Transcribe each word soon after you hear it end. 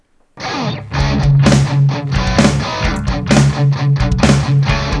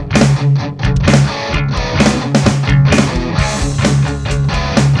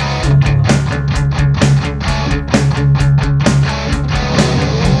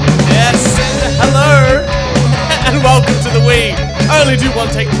only do one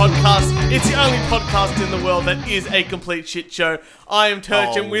take podcast. It's the only podcast in the world that is a complete shit show. I am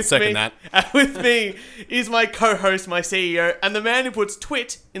Turch, and with me is my co-host, my CEO, and the man who puts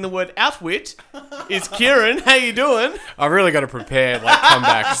twit in the word outwit is Kieran. How you doing? I've really got to prepare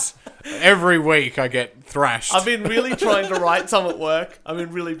comebacks. Every week I get thrashed. I've been really trying to write some at work. I've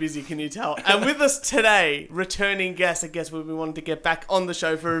been really busy, can you tell? And with us today, returning guest, I guess we've been wanting to get back on the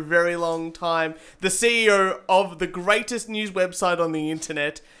show for a very long time, the CEO of the greatest news website on the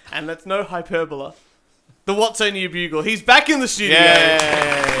internet, and that's no hyperbola, the Watsonia Bugle. He's back in the studio. Yay!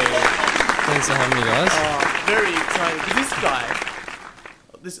 Thanks for having me, guys. Oh, very exciting. This guy,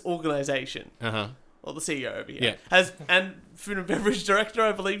 this organisation, well, the CEO over here, has, and Food and Beverage Director,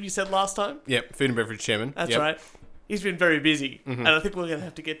 I believe you said last time. Yep, Food and Beverage Chairman. That's right. He's been very busy, and I think we're going to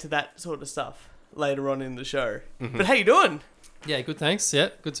have to get to that sort of stuff later on in the show. But how you doing? Yeah, good, thanks. Yeah,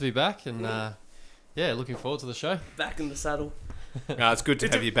 good to be back, and looking forward to the show. Back in the saddle. It's good to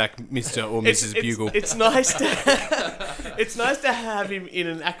have you back, Mr. or Mrs. Bugle. It's nice to it's nice to have him in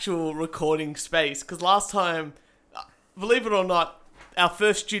an actual recording space, because last time, believe it or not, our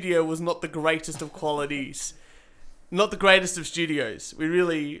first studio was not the greatest of qualities. Not the greatest of studios.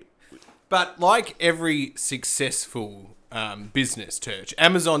 But like every successful business, Turch,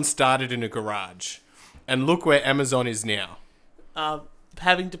 Amazon started in a garage. And look where Amazon is now.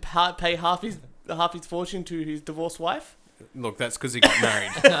 Having to pay half his fortune to his divorced wife? Look, that's because he got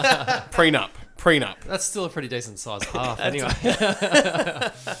married. Prenup. That's still a pretty decent size half, anyway.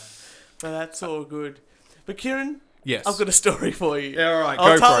 But that's all good. But Kieran... Yes. I've got a story for you. Yeah, all right,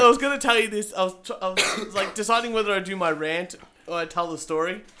 go for it. I was going to tell you this. I was like deciding whether I do my rant or I tell the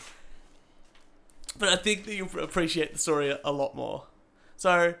story. But I think that you'll appreciate the story a lot more.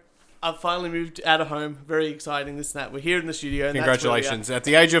 So, I've finally moved out of home. Very exciting, this and that. We're here in the studio. And congratulations. At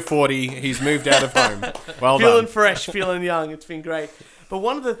the age of 40, he's moved out of home. Well feeling done. fresh, feeling young. It's been great. But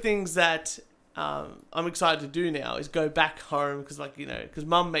one of the things that I'm excited to do now is go back home because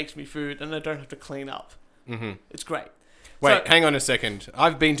Mum makes me food and I don't have to clean up. Mm-hmm. It's great. Wait, hang on a second.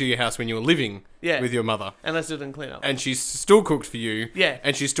 I've been to your house when you were living with your mother. And I still didn't clean up. And she's still cooked for you. Yeah.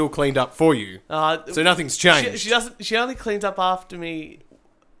 And she's still cleaned up for you. So nothing's changed. She only cleans up after me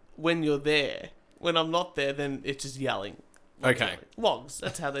when you're there. When I'm not there, then it's just yelling. Okay. Wogs.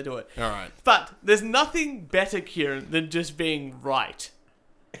 That's how they do it. All right. But there's nothing better, Kieran, than just being right.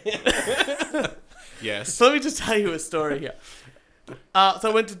 Yes. So let me just tell you a story here. So I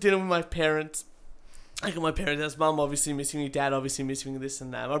went to dinner with my parents. Like my parents' house, Mum obviously missing me, Dad obviously missing me, this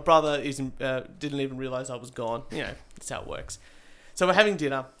and that. My brother didn't even realise I was gone. You know, that's how it works. So we're having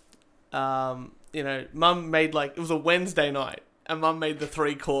dinner. Mum made it was a Wednesday night, and Mum made the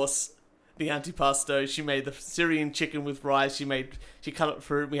 3-course, the antipasto. She made the Syrian chicken with rice. She cut up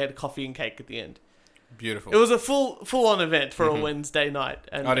fruit. We had coffee and cake at the end. Beautiful. It was a full-on event for a Wednesday night.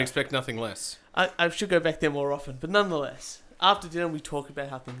 And I'd expect nothing less. I should go back there more often, but nonetheless, after dinner we talk about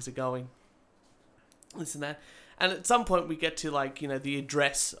how things are going. This and that, and at some point we get to the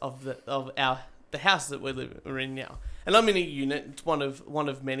address of the house that we're in now, and I'm in a unit. It's one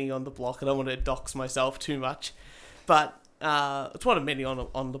of many on the block. I don't want to dox myself too much, but it's one of many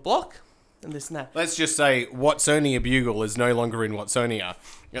on the block, and this and that. Let's just say Watsonia Bugle is no longer in Watsonia.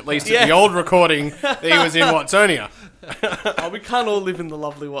 At least in the old recording, he was in Watsonia. We can't all live in the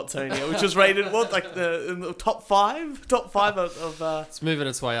lovely Watsonia, which was rated in the top five of. It's moving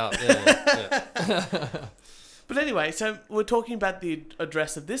its way up. Yeah. But anyway, so we're talking about the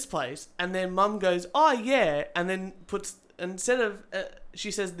address of this place, and then Mum goes, "Oh yeah," and then instead of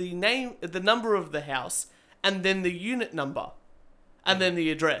she says the number of the house, and then the unit number, and then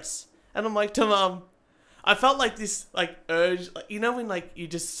the address, and I'm like to Mum. I felt like this urge, when you're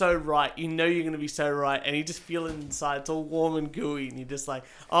just so right, you're going to be so right, and you just feel it inside, it's all warm and gooey, and you're just like,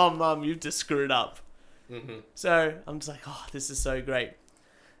 oh Mum, you've just screwed up. Mm-hmm. So I'm just like, oh, this is so great.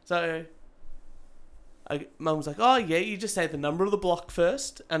 So Mum was like, oh yeah, you just say the number of the block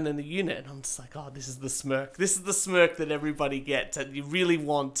first, and then the unit, and I'm just like, oh, this is the smirk. This is the smirk that everybody gets, and you really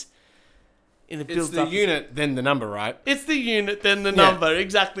want. It's the unit, then the number, right? It's the unit, then the number.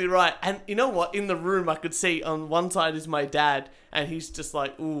 Exactly right. And you know what? In the room, I could see on one side is my dad, and he's just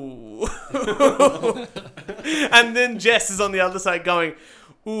like, ooh. And then Jess is on the other side going,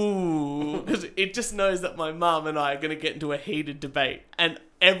 ooh. Because it just knows that my mum and I are going to get into a heated debate. And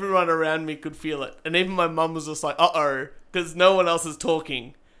everyone around me could feel it. And even my mum was just like, uh-oh, because no one else is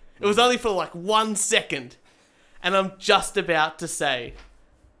talking. It was only for 1 second. And I'm just about to say...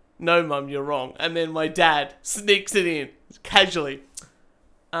 No, Mum, you're wrong. And then my dad sneaks it in, casually.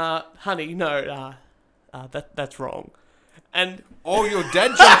 Honey, no, that's wrong. And Oh, your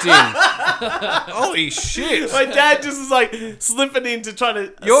dad jumped in. Holy shit. my dad just was like slipping in to try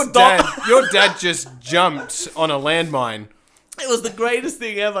to Your stop. dad just jumped on a landmine. It was the greatest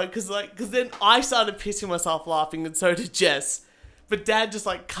thing ever because then I started pissing myself laughing and so did Jess. But Dad just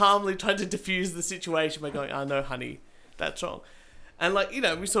like calmly tried to diffuse the situation by going, "Oh no, honey, that's wrong." And like, you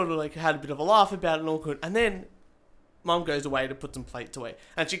know, we sort of like had a bit of a laugh about it and all good. And then Mum goes away to put some plates away,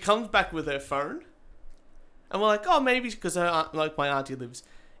 and she comes back with her phone. And we're like, oh, maybe because my auntie lives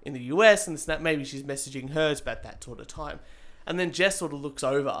in the US and this and that, maybe she's messaging hers about that sort of time. And then Jess sort of looks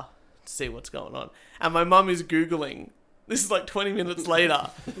over to see what's going on. And my mum is Googling, this is like 20 minutes later,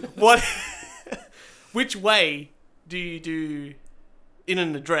 which way do you do, in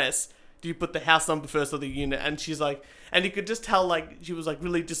an address, do you put the house number first or the unit? And she's like, and you could just tell like she was like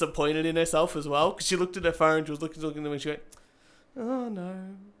really disappointed in herself as well. Because she looked at her phone, she was looking at them and she went, oh no.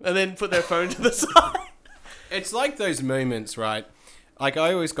 And then put their phone to the side. It's like those moments, right? Like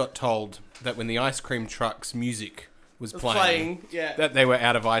I always got told that when the ice cream truck's music was playing, Yeah. that they were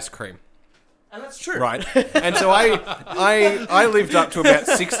out of ice cream, And that's true. right? And so I lived up to about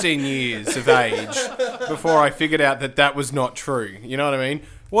 16 years of age before I figured out that was not true. You know what I mean?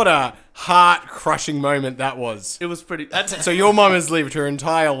 What a heart-crushing moment that was. It was pretty... That's So your mum has lived her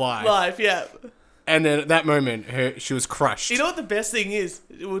entire life, yeah. and then at that moment, she was crushed. You know what the best thing is?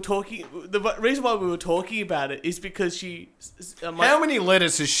 The reason why we were talking about it is because she... How many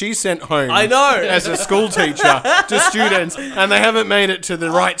letters has she sent home? I know. As a school teacher to students, and they haven't made it to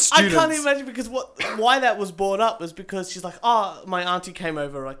the right students. I can't imagine because why that was brought up was because she's like, oh, my auntie came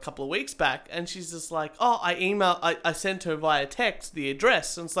over a couple of weeks back, and she's just like, oh, I sent her via text the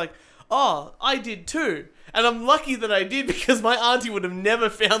address, and it's like, oh, I did too. And I'm lucky that I did because my auntie would have never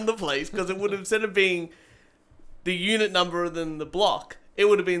found the place because it would have, instead of being the unit number than the block, it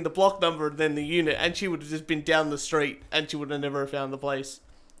would have been the block number then the unit, and she would have just been down the street and she would have never found the place.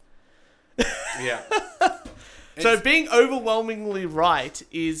 Yeah. So being overwhelmingly right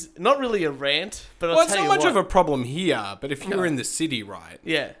is not really a rant, but I'll Well, it's tell not you much what. of a problem here, but if you're No. in the city, right,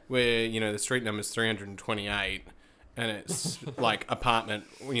 Yeah. where, the street number's 328, and it's like apartment,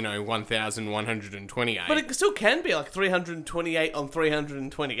 1,128. But it still can be like 328 on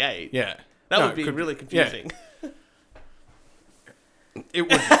 328. yeah. That No, would be it could really confusing. It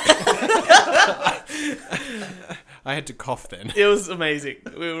would. I had to cough then. It was amazing.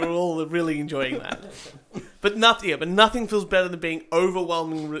 We were all really enjoying that. But nothing feels better than being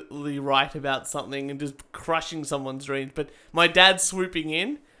overwhelmingly right about something and just crushing someone's dreams. But my dad swooping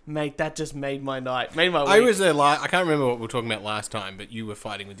in, mate, that just made my night. Made my week. I was there. I can't remember what we were talking about last time, but you were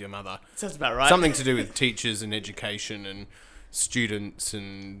fighting with your mother. Sounds about right. Something to do with teachers and education and students,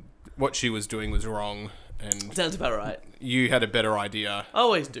 and what she was doing was wrong. And Sounds about right. you had a better idea, I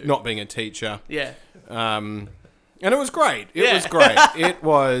always do. not being a teacher. Yeah. And it was great. It was great. It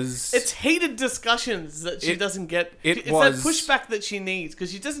was. It's heated discussions that she doesn't get. It's that pushback that she needs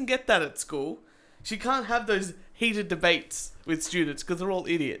because she doesn't get that at school. She can't have those heated debates with students because they're all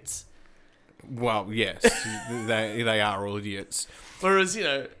idiots. Well, yes, they are all idiots. Whereas,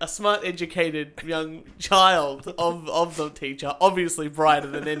 a smart, educated young child of the teacher, obviously brighter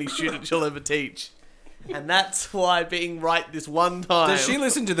than any student she'll ever teach. And that's why being right this one time... Does she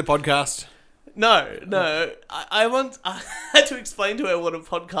listen to the podcast? No. I had to explain to her what a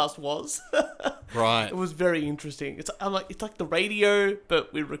podcast was. Right. It was very interesting. It's like the radio,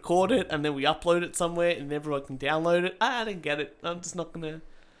 but we record it and then we upload it somewhere and everyone can download it. I didn't get it. I'm just not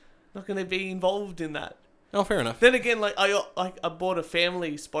gonna be involved in that. Oh, fair enough. Then again, I bought a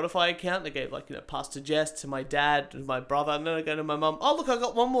family Spotify account. I gave Pastor Jess to my dad and my brother, and then I go to my mum. Oh look, I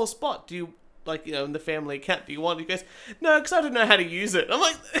got one more spot. Do you in the family account? Do you want? He goes, no, because I don't know how to use it. I'm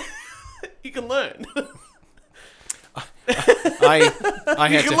like, you can learn. I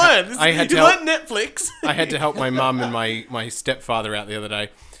had You to can learn. I had you to learn Netflix. I had to help my mum and my stepfather out the other day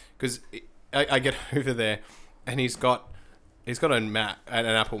because I get over there and he's got an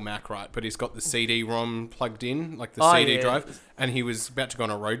Apple Mac, right? But he's got the CD-ROM plugged in, like the CD drive, and he was about to go on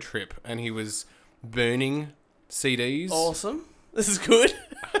a road trip and he was burning CDs. Awesome. This is good.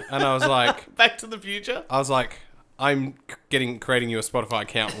 And I was like, Back to the Future. I'm creating you a Spotify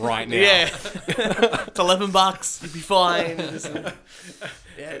account right now. Yeah. It's $11. You'd be fine.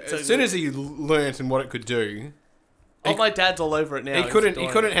 As soon as he learnt and what it could do, my dad's all over it now. he couldn't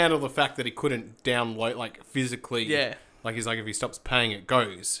handle the fact that he couldn't download physically. Yeah. He's like, if he stops paying, it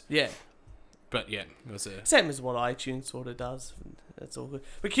goes. Yeah. But yeah, it was a... Same as what iTunes sort of does. That's all good.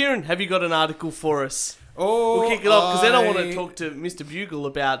 But Kieran, have you got an article for us? Oh, We'll kick it off because then I want to talk to Mr. Bugle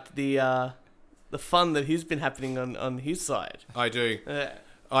about the fun that has been happening on his side. I do. Yeah.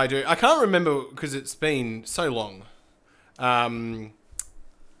 I do. I can't remember because it's been so long. But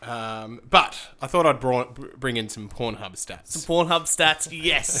I thought I'd bring in some Pornhub stats. Some Pornhub stats,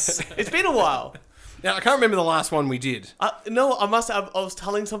 yes. It's been a while. Now, I can't remember the last one we did. No, I was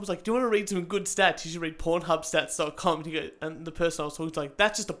telling someone, like, do you want to read some good stats? You should read pornhubstats.com. And the person I was talking to, like,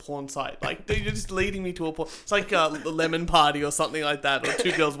 that's just a porn site. Like, you're just leading me to a porn. It's like a Lemon Party or something like that, or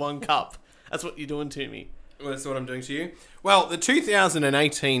Two Girls, One Cup. That's what you're doing to me. Well, that's what I'm doing to you. Well, the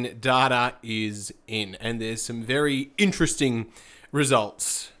 2018 data is in, and there's some very interesting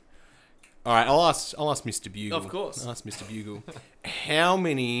results. All right, I'll ask Mr. Bugle. Of course. I'll ask Mr. Bugle. How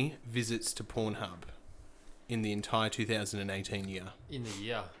many visits to Pornhub in the entire 2018 year? In the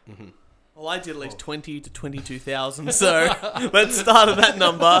year. Well, I did at least 20 to 22,000, so let's start at that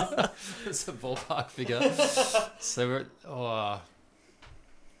number. It's a ballpark figure. So we're at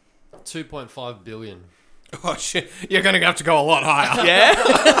 2.5 billion. Oh, shit. You're going to have to go a lot higher. Yeah?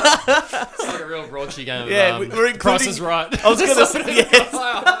 It's like a real raunchy game. Yeah, of, we're including... Price is Right. I was going to say, yes.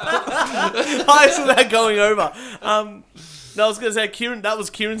 Highest without going over. No, I was going to say, that was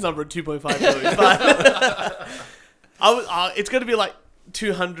Kieran's number at 2.5 billion. But it's going to be like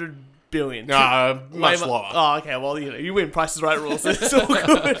 200 billion. Much lower. Oh, okay. Well, you win. Price is Right rules. It's all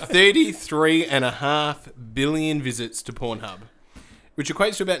good. 33.5 billion visits to Pornhub, which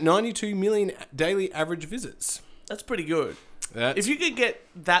equates to about 92 million daily average visits. That's pretty good. If you could get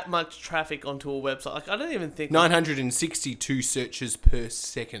that much traffic onto a website, like I don't even think 962 searches per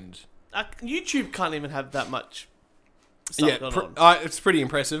second. YouTube can't even have that much stuff going on. It's pretty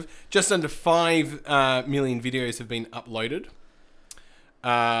impressive. Just under 5 million videos have been uploaded.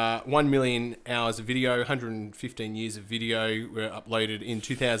 1 million hours of video, 115 years of video were uploaded in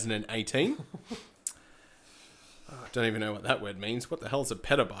 2018. I don't even know what that word means. What the hell's a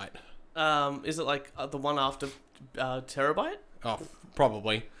petabyte? Is it like the one after terabyte? Oh,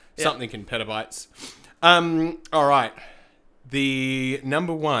 probably. Yeah. Something in petabytes. All right. The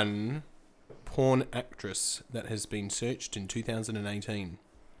number one porn actress that has been searched in 2018.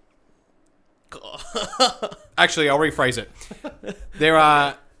 Actually, I'll rephrase it.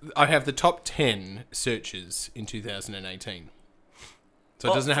 I have the top 10 searches in 2018.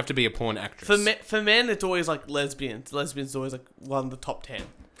 So it doesn't have to be a porn actress. For men, it's always like lesbians. Lesbians is always like one of the top 10.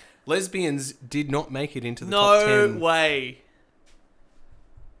 Lesbians did not make it into the top 10. No way.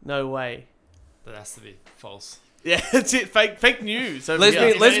 No way. That has to be false. Yeah, that's it. Fake news.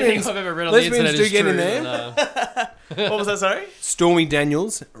 Lesbians I've ever read on the internet do is get true, in there. What was that, sorry? Stormy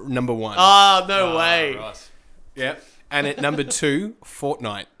Daniels, number 1. Oh, no way. Right. Yeah. And at number 2,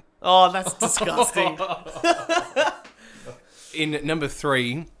 Fortnite. Oh, that's disgusting. In number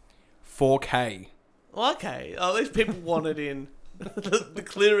 3, 4K. Okay. At least people want it in the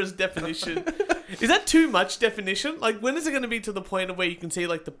clearest definition. Is that too much definition? Like, when is it going to be to the point of where you can see,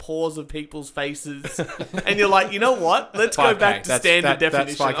 like, the pores of people's faces? And you're like, you know what? Let's go 5K. back to standard That's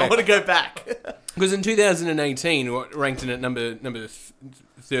definition. 5K. I want to go back. Because in 2018, what ranked in at number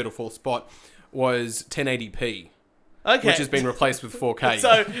third or fourth spot was 1080p. Okay. Which has been replaced with 4K.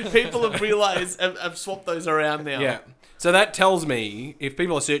 So people have realised, have swapped those around now. Yeah. So that tells me, if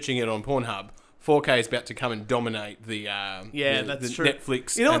people are searching it on Pornhub, 4K is about to come and dominate the that's true.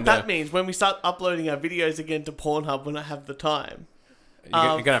 Netflix. You know what that means? When we start uploading our videos again to Pornhub when I have the time. You're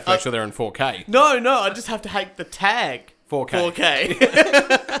going to have to make sure they're in 4K. No, I just have to hack the tag. 4K.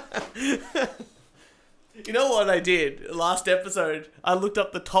 You know what I did? Last episode, I looked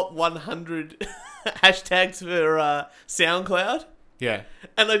up the top 100 hashtags for SoundCloud. Yeah.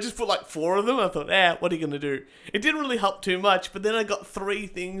 And I just put like 4 of them. I thought, what are you going to do? It didn't really help too much, but then I got 3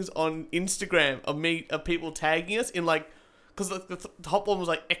 things on Instagram of people tagging us in like, because the top one was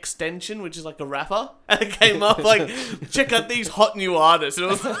like Extension, which is like a rapper. And it came up like, check out these hot new artists. And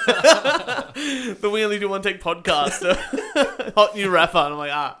it was the We Only Do One Take podcast. Hot new rapper. And I'm like,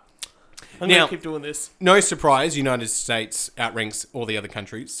 I'm going to keep doing this. No surprise, United States outranks all the other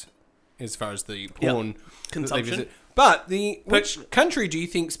countries as far as the porn consumption. But which country do you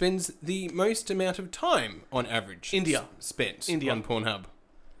think spends the most amount of time on average? India. Spent India. on Pornhub.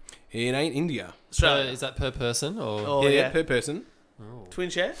 It ain't India. Is that per person or? Oh, yeah. Per person. Oh. Twin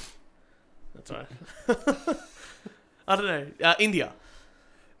share? That's right. I don't know. India.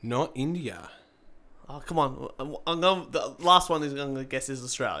 Not India. Oh, come on. The last one I'm going to guess is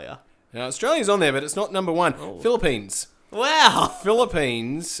Australia. Now, Australia's on there, but it's not number 1. Oh. Philippines. Wow.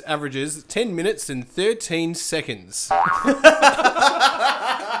 Philippines averages 10 minutes and 13 seconds.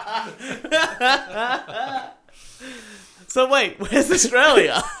 So wait, where's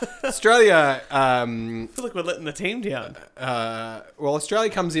Australia? Australia, I feel like we're letting the team down. Australia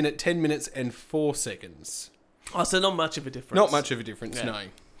comes in at 10 minutes and 4 seconds. Oh, so not much of a difference. Not much of a difference, Yeah. no.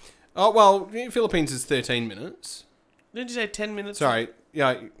 Oh, well, Philippines is 13 minutes. Didn't you say 10 minutes? Sorry,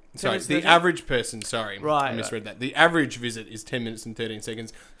 yeah, sorry. minutes, The 13? average person, sorry, Right, I misread that. The average visit is 10 minutes and 13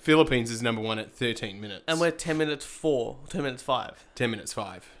 seconds. Philippines is number 1 at 13 minutes. And we're 10 minutes 4, 10 minutes 5. 10 minutes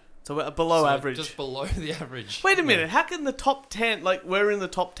 5. So we're below So average. Just below the average. Wait a minute. How can the top 10, like we're in the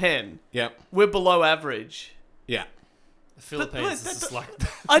top 10, Yep. we're below average? Yeah. The Philippines wait, is that- just like...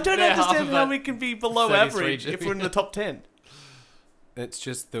 I don't They're half understand of how that we can be below 33 average if we're in the top 10. It's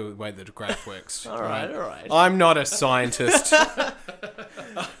just the way the graph works. All right. I'm not a scientist.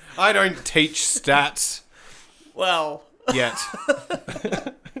 I don't teach stats Well, yet.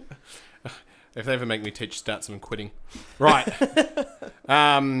 If they ever make me teach stats, I'm quitting. Right.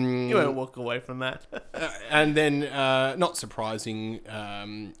 you won't walk away from that. And then, not surprising,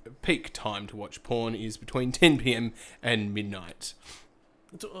 peak time to watch porn is between 10 p.m. and midnight.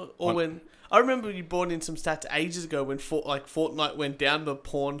 Or when I remember you brought in some stats ages ago when Fortnite went down, the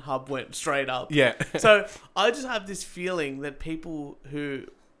Pornhub went straight up. Yeah. So I just have this feeling that people who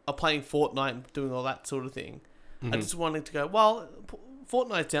are playing Fortnite and doing all that sort of thing are just wanting to go, well,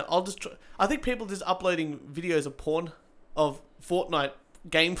 Fortnite's down. I think people just uploading videos of Fortnite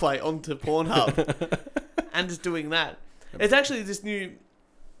gameplay onto Pornhub and just doing that. It's actually this new.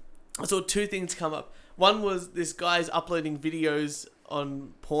 I saw two things come up. One was this guy's uploading videos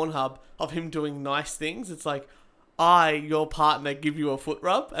on Pornhub of him doing nice things. It's like, I, your partner, give you a foot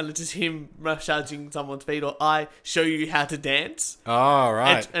rub, and it's just him massaging someone's feet, or I show you how to dance. Oh,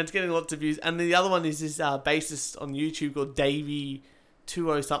 right. And it's getting lots of views. And the other one is this bassist on YouTube called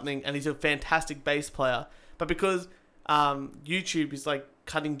Davey20 something, and he's a fantastic bass player. But because YouTube is like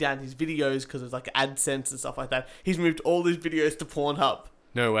cutting down his videos because of like AdSense and stuff like that, he's moved all his videos to Pornhub.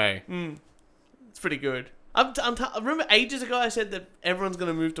 No way. It's pretty good. I remember ages ago I said that everyone's going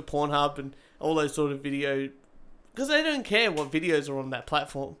to move to Pornhub and all those sort of video, because they don't care what videos are on that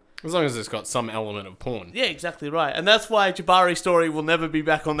platform. As long as it's got some element of porn. Yeah, exactly right. And that's why Jabari Story will never be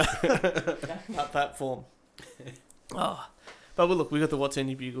back on that, that platform. Oh. But well, look, we've got the What's On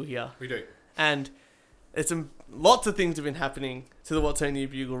Your Bugle here. We do. And there's lots of things have been happening to the What's On Your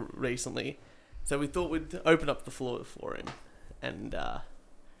Bugle recently. So we thought we'd open up the floor for him and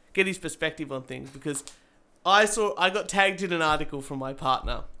get his perspective on things, because I got tagged in an article from my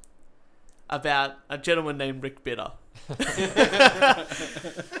partner about a gentleman named Rick Bitter.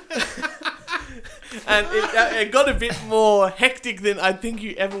 And it got a bit more hectic than I think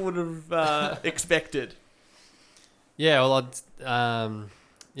you ever would have expected. Yeah, well,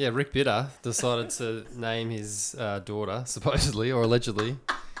 Rick Bitter decided to name his daughter, supposedly or allegedly,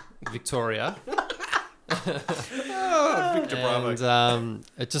 Victoria. Victor Bravo. And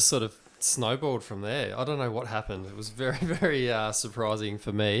it just sort of snowballed from there. I don't know what happened. It was very, very surprising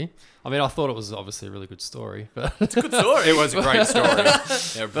for me. I mean, I thought it was obviously a really good story, but It's a good story. It was a great story.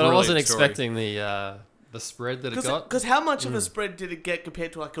 Yeah, but I wasn't brilliant story. expecting the spread that it got. Because how much of a spread did it get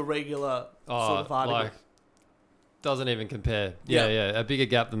compared to like a regular sort of article? Like, doesn't even compare. Yeah. Yeah, a bigger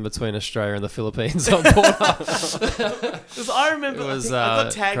gap than between Australia and the Philippines on Pornhub. Because I remember It was, I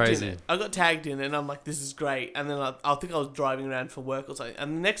got tagged crazy. in it. I got tagged in, and I'm like, this is great. And then I think I was driving around for work or something.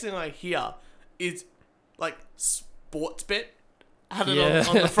 And the next thing I hear is like Sportsbet had it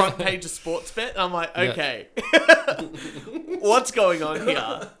on the front page of Sportsbet. And I'm like, Yeah. okay, what's going on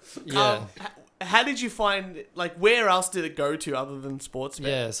here? Yeah. How did you find, like, where else did it go to other than Sportsbet?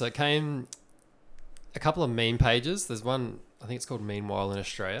 Yeah, so it came a couple of meme pages. There's one, I think it's called Meanwhile in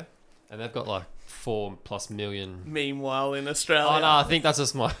Australia, and they've got like 4+ million. Meanwhile in Australia. Oh no, I think that's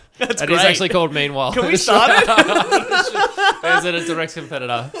just my. That's It great. is actually called Meanwhile. Can we start it? Is it a direct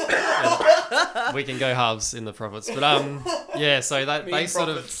competitor? Yeah. We can go halves in the profits, but yeah. So they sort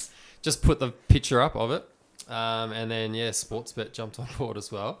of just put the picture up of it, and then Sportsbet jumped on board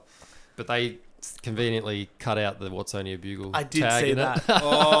as well, but they conveniently cut out the What's On Your Bugle I did tag see in that. it,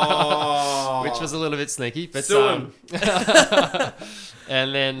 Oh. which was a little bit sneaky, but Sue 'em.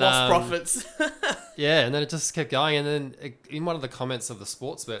 and then Lost profits. yeah, and then it just kept going. And then in one of the comments of the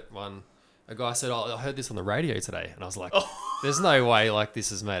Sportsbet one, a guy said, "Oh, I heard this on the radio today," and I was like, "There's no way like this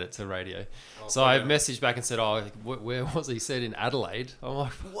has made it to radio." So I messaged back and said, "Oh, where was he?" He said in Adelaide. I'm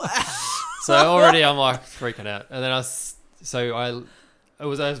like, Wow. so already I'm like freaking out. And then it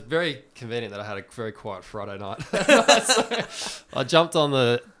was very convenient that I had a very quiet Friday night. So I jumped on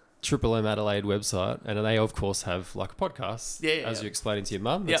the Triple M Adelaide website, and they of course have like a podcast, as you explaining to your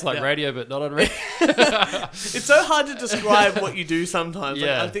mum. It's like radio, but not on radio. It's so hard to describe what you do sometimes. Like,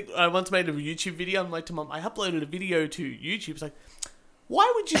 Yeah. I think I once made a YouTube video. I'm like to Mum, I uploaded a video to YouTube. It's like, Why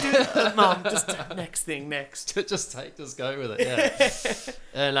would you do that, Mum? Just next thing, next. just go with it.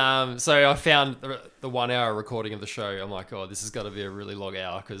 Yeah. And so I found the 1 hour recording of the show. I'm like, oh, this has got to be a really long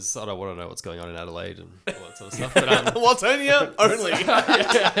hour because I don't want to know what's going on in Adelaide and all that sort of stuff. But Waltonia only.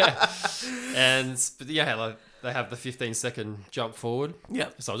 But yeah, like, they have the 15-second jump forward. Yeah.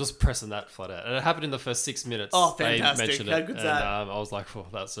 So I was just pressing that flat out. And it happened in the first 6 minutes. Oh, They fantastic. mentioned How it. good's And that? I was like, oh,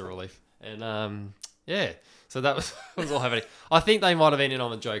 that's a relief. And yeah. So that was all happening. I think they might have been in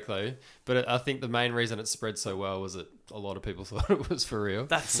on the joke though, but I think the main reason it spread so well was that a lot of people thought it was for real.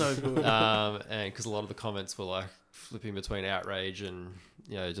 That's so good. And because a lot of the comments were like flipping between outrage and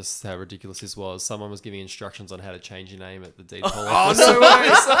just how ridiculous this was. Someone was giving instructions on how to change your name at the deed poll office. Oh,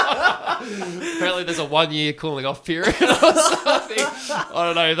 no way. Apparently, there's a 1 year cooling off period or something. I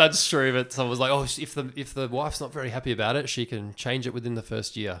don't know if that's true, but someone was like, "Oh, if the wife's not very happy about it, she can change it within the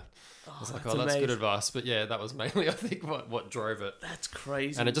first year." I was like, that's that's good amazing. advice. But yeah, that was mainly, I think, what drove it. That's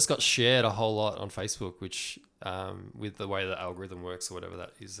crazy. And it just got shared a whole lot on Facebook, which, with the way the algorithm works or whatever,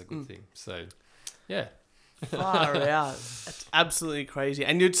 that is a good thing. So, yeah. Far out. That's absolutely crazy.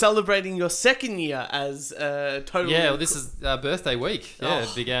 And you're celebrating your second year as totally... Yeah, well, this is birthday week. Yeah, Oh,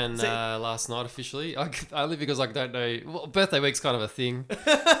 it began see- last night officially. Only because I don't know. Well, birthday week's kind of a thing,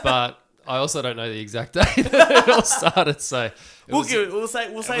 but I also don't know the exact day that it all started. So We'll say was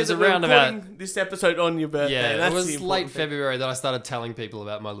that we're around recording this episode on your birthday. yeah, That's it was the late important thing. February that I started telling people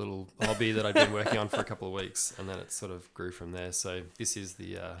about my little hobby that I'd been working on for a couple of weeks, and then it sort of grew from there. So this is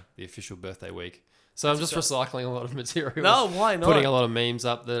the official birthday week. So I'm just recycling a lot of material. No, why not? Putting a lot of memes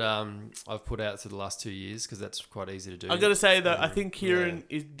up that I've put out for the last 2 years because that's quite easy to do. I've got to say, though, I think Kieran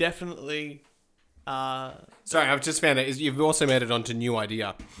is definitely... Sorry, I've just found it. You've also made it onto New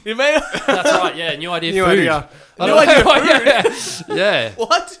Idea. you may... That's right. Yeah, new idea. New food. Idea. I New don't know idea why- Yeah.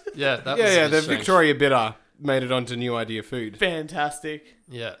 What? Yeah. That was Yeah, a bit the strange. Victoria Bitter made it onto New Idea Food. Fantastic.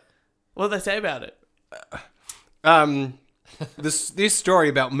 Yeah. What do they say about it? This story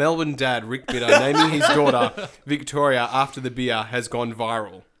about Melbourne dad Rick Bitter naming his daughter Victoria after the beer has gone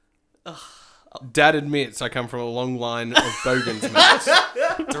viral. Dad admits I come from a long line of Bogans mates.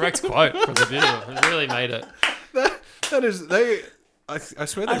 Direct quote from the video. It really made it. That is I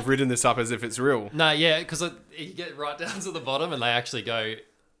swear they've written this up as if it's real. No, yeah, because you get right down to the bottom and they actually go,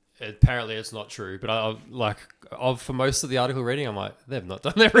 apparently it's not true. But for most of the article reading, I'm like, they've not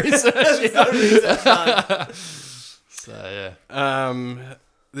done their research. No research done. So, yeah.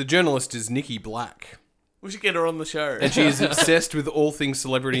 The journalist is Nikki Black. We should get her on the show. And she is obsessed with all things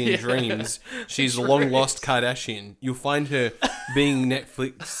celebrity and dreams. She's a long lost Kardashian. You'll find her binging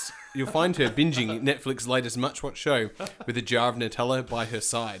Netflix's latest much watched show with a jar of Nutella by her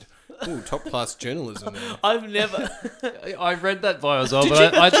side. Ooh, top class journalism there. I've never... I read that bio as well,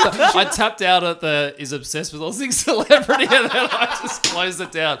 but I tapped out at the is obsessed with all things celebrity, and then I just closed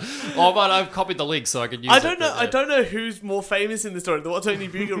it down. Oh, but I've copied the link so I can use it. I don't know who's more famous in the story. The What's Only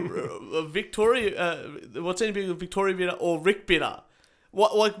Bigger Victoria Bitter or Rick Bitter?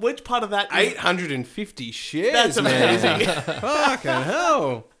 Which part of that? 850 shares, That's amazing. man. Fucking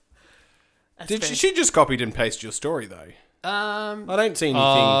hell. She just copied and pasted your story, though? I don't see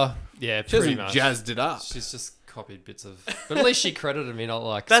anything. Yeah, She pretty hasn't much. jazzed it up. She's just copied bits of... But at least she credited me, not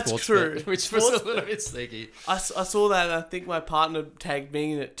like That's Sportsbet, true. which was a little bit sneaky. I saw that, and I think my partner tagged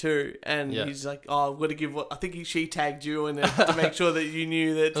me in it too. And Yeah. he's like, "Oh, I've got to give what." I think she tagged you in it to make sure that you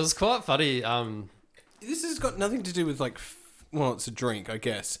knew It that. was quite funny. This has got nothing to do with, well, it's a drink, I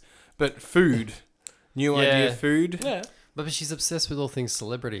guess. But food. New idea food. Yeah, But she's obsessed with all things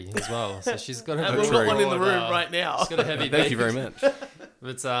celebrity as well. So she's got a and bit we've got one in the broad, room right now. She's got a heavy Thank you beak. very much.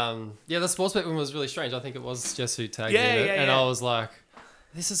 But the sports bet one was really strange. I think it was Jess who tagged Yeah, me in it, yeah, and yeah. I was like,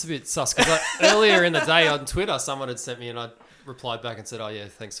 "This is a bit sus." Because earlier in the day on Twitter, someone had sent me, and I replied back and said, "Oh yeah,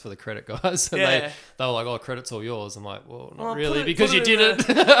 thanks for the credit, guys." And Yeah. they were like, "Oh, credit's all yours." I'm like, "Well, not Well, really, put it- because put you it did in it."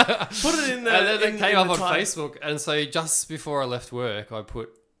 Put it in the. And then it came up on the time. Facebook, and so just before I left work, I put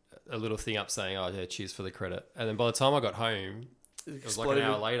a little thing up saying, "Oh yeah, cheers for the credit." And then by the time I got home, it was like an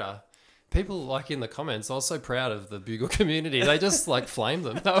hour later. People in the comments, I was so proud of the Bugle community. They just flamed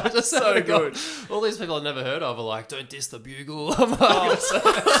them. They were just So good. All these people I've never heard of are like, "Don't diss the Bugle." I'm like, so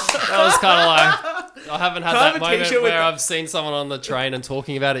that was kind of like, I haven't had Can I have that a moment t-shirt with where the- I've seen someone on the train and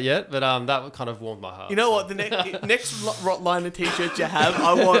talking about it yet, but that kind of warmed my heart. You know what? The next line of t-shirt you have,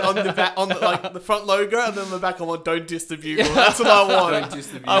 I want on the back, on the front logo, and then on the back, I want "Don't diss the Bugle." That's what I want. Don't diss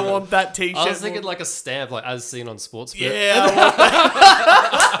the I Bugle. want that t-shirt. I was thinking like a stamp, as seen on Sportsbet. yeah, I want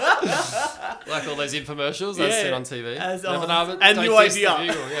that. Like all those infomercials Yeah. as seen on TV. As- Never oh, know, but and don't New diss the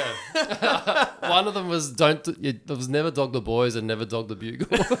Idea. Bugle, yeah. One of them was it was never dog the boys and never dog the Bugle.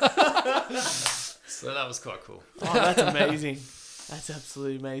 So that was quite cool. Oh, that's amazing. That's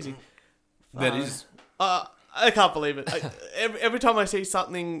absolutely amazing. That is. I can't believe it. Every time I see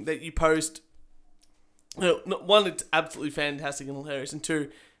something that you post, one, it's absolutely fantastic and hilarious, and two,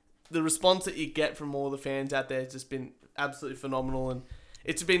 the response that you get from all the fans out there has just been absolutely phenomenal. And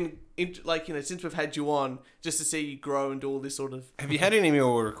it's been since we've had you on, just to see you grow and do all this sort of. Have you had any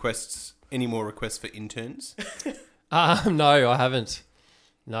more requests? Any more requests for interns? No, I haven't.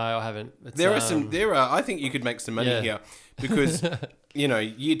 No, I haven't. It's, There are. I think you could make some money Yeah. here because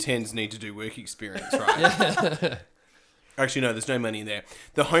year 10s need to do work experience, right? Actually, no, there's no money there.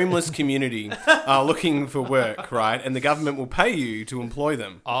 The homeless community are looking for work, right? And the government will pay you to employ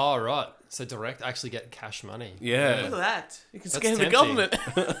them. Oh, right. So direct actually get cash money. Yeah. Look at that! You can That's scam the tempting. government.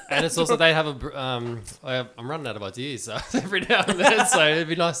 And it's also, they have I'm running out of ideas every now and then, so it'd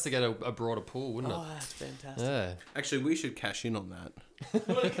be nice to get a broader pool, wouldn't Oh, it? that's fantastic. Yeah. Actually, we should cash in on that.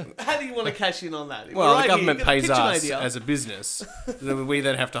 How do you want to cash in on that? Well, Right the government here, you pays get a us pitching idea. as a business. Then we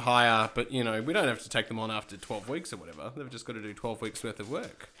then have to hire, but we don't have to take them on after 12 weeks or whatever. They've just got to do 12 weeks worth of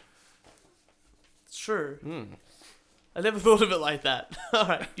work. It's true. Hmm. I never thought of it like that. All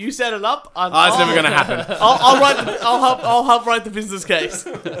right, you set it up. It's never going to happen. I'll help write the business case.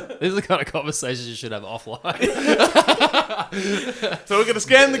 These are the kind of conversations you should have offline. So we're going to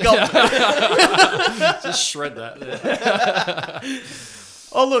scam the government. Just shred that. Yeah.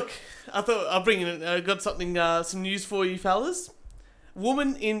 Oh look, I thought I'll bring in. I got something, some news for you fellas.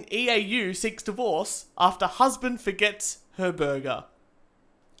 Woman in EAU seeks divorce after husband forgets her burger.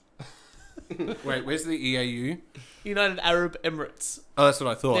 Wait, where's the EAU? United Arab Emirates. Oh, that's what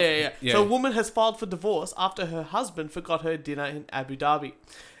I thought. Yeah. So a woman has filed for divorce after her husband forgot her dinner in Abu Dhabi.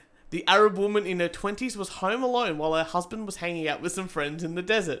 The Arab woman in her 20s was home alone while her husband was hanging out with some friends in the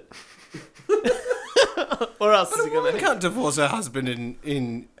desert. Where else is he Woman going to... can't divorce her husband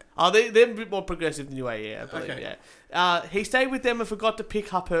in... Oh, they're a bit more progressive than UAE, I believe, Okay. yeah. He stayed with them and forgot to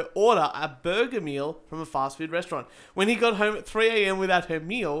pick up her order, a burger meal from a fast food restaurant. When he got home at 3 a.m. without her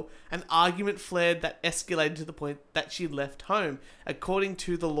meal, an argument flared that escalated to the point that she left home. According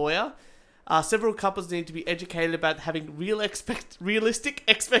to the lawyer, several couples need to be educated about having realistic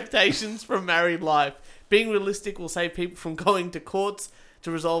expectations from married life. Being realistic will save people from going to courts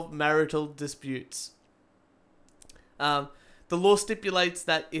to resolve marital disputes. The law stipulates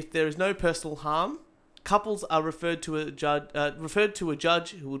that if there is no personal harm, couples are referred to a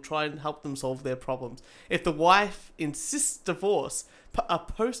judge who will try and help them solve their problems. If the wife insists divorce,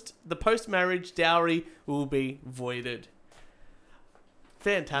 the post-marriage dowry will be voided.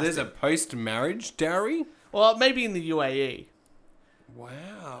 Fantastic. There's a post-marriage dowry? Well, maybe in the UAE.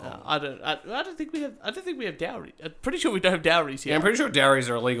 Wow. I don't think we have dowry. I'm pretty sure we don't have dowries here. Yeah, I'm pretty sure dowries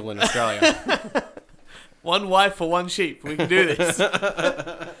are illegal in Australia. One wife for one sheep. We can do this.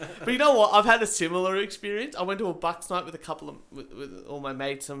 But you know what? I've had a similar experience. I went to a Bucks night with with all my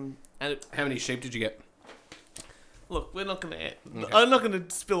mates, and How many sheep did you get? look, we're not going to. Okay. I'm not going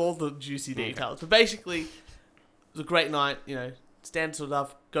to spill all the juicy details. But basically, it was a great night. Standard sort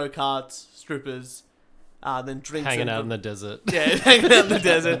of go karts, strippers, then drinks, Hanging out in the desert. yeah, hanging out in the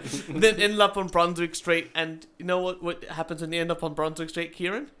desert. Then ended up on Brunswick Street, and you know what happens when you end up on Brunswick Street,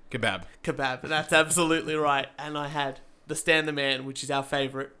 Kieran? Kebab. Kebab. That's absolutely right. And I had the Stand the Man, which is our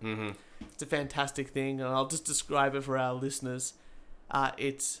favourite. Mm-hmm. It's a fantastic thing, and I'll just describe it for our listeners.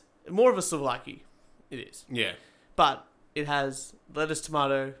 It's more of a souvlaki. It is. Yeah. But it has lettuce,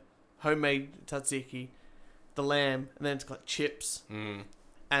 tomato, homemade tzatziki, the lamb, and then it's got chips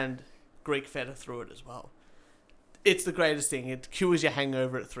and Greek feta through it as well. It's the greatest thing. It cures your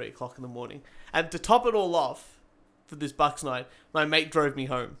hangover at 3 o'clock in the morning. And to top it all off, for this Bucks night, my mate drove me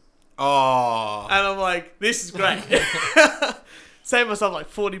home. Oh. And I'm like, this is great. Saved myself like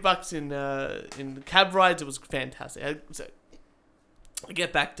 $40 in cab rides. It was fantastic. So I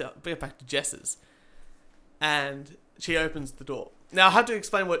get back to Jess's, and she opens the door. Now I have to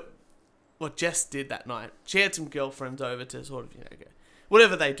explain what Jess did that night. She had some girlfriends over to sort of go,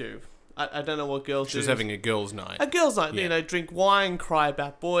 whatever they do. I don't know what girls do. She was having a girls' night. A girls' night, Yeah. drink wine, cry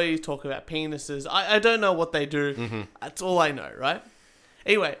about boys, talk about penises. I don't know what they do. Mm-hmm. That's all I know, right?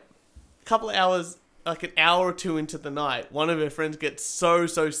 Anyway, a couple of hours, like an hour or two into the night, one of her friends gets so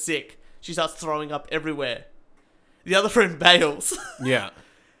sick, she starts throwing up everywhere. The other friend bails. Yeah.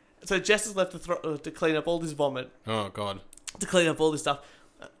 So Jess is left to clean up all this vomit, Oh, God. to clean up all this stuff,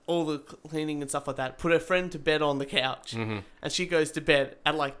 all the cleaning and stuff like that. Put her friend to bed on the couch, and she goes to bed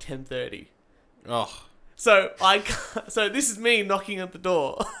at like 10:30. Oh. So so this is me knocking at the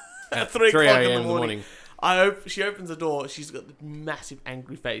door At 3 3 o'clock a.m. in the morning. She opens the door. She's got the massive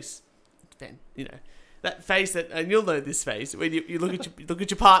angry face. that face that, and you'll know this face when you look at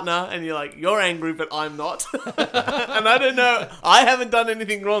your partner and you're like, you're angry, but I'm not, and I don't know, I haven't done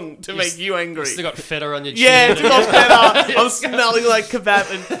anything wrong to make you angry. You still got feta on your chin. Yeah, it's got better. I'm smelling like kebab,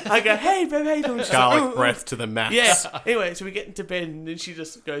 and I go, hey, babe, how you doing? She's Garlic like, breath to the max. Yeah. Anyway, so we get into bed, and then she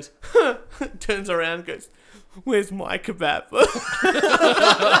just goes, turns around, and goes, "Where's my kebab?"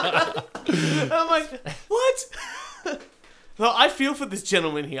 And I'm like, what? So I feel for this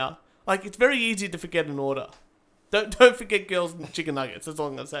gentleman here. Like, it's very easy to forget an order. Don't forget girls' chicken nuggets. That's all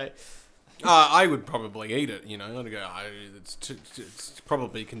I'm gonna say. I would probably eat it. I'd go, it's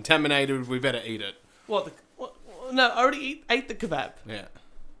probably contaminated. We better eat it. What? No, I already ate the kebab, Yeah.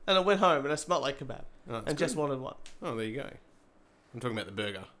 and I went home and I smelled like kebab, Oh, that's and just good. wanted one. Oh, there you go. I'm talking about the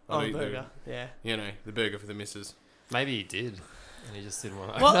burger. Oh, I'd eat burger. Yeah. the burger for the missus. Maybe he did, and he just didn't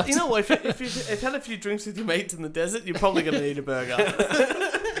want to. Well, you know what? If you've had a few drinks with your mates in the desert, you're probably gonna need a burger.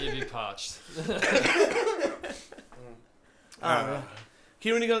 You'd be parched.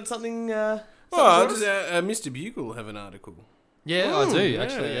 Kieran, you got something? Well, something does for us? Mr. Bugle have an article? Yeah, I do yeah.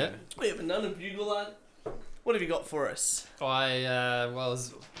 actually. Yeah, We have another bugle art. What have you got for us? I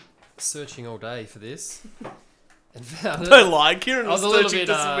was searching all day for this and found it. Don't lie, Kieran I was was a little searching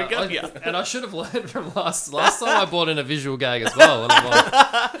bit, to some begonia. and I should have learned from last time. I bought in a visual gag as well. And I'm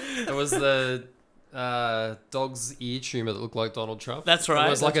like, it was the dog's ear tumor that looked like Donald Trump. That's right. It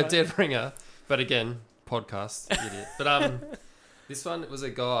was like that's a right. dead ringer, but again, podcast idiot. But this one was a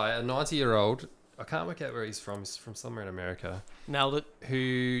guy, a 90-year-old. I can't work out where he's from. He's from somewhere in America. Nailed it.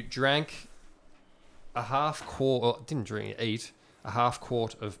 Who drank a half quart, or didn't drink, eat a half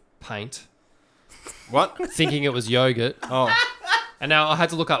quart of paint, What? thinking it was yogurt. Oh, And now I had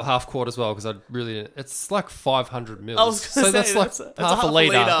to look up half quart as well because I really didn't. It's like 500 mils. I was gonna So say, that's like that's half a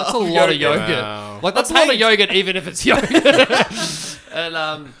litre. That's a of lot of yogurt. yogurt. Wow. Like, that's a But lot of paint- yogurt even if it's yogurt.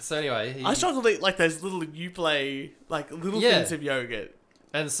 And so anyway. I struggle to eat like those little Yoplait, like little Yeah. things of yogurt.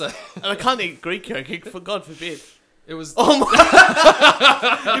 And so And I can't eat Greek yogurt, for God forbid. it was. Oh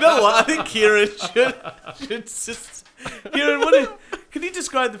my! You know what? I think Kieran should just. Kieran, can you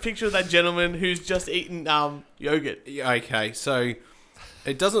describe the picture of that gentleman who's just eaten yogurt? Yeah, okay. So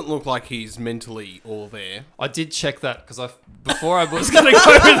it doesn't look like he's mentally all there. I did check that because before I was going to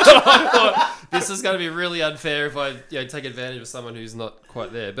go into it, I thought this is going to be really unfair if I take advantage of someone who's not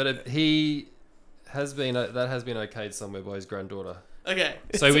quite there. But he has been that has been okayed somewhere by his granddaughter. Okay.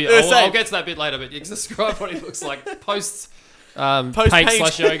 So I'll get to that bit later, but you can describe what he looks like post paint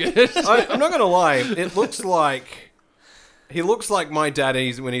Post-paint. / yogurt. I'm not going to lie. It looks like he looks like my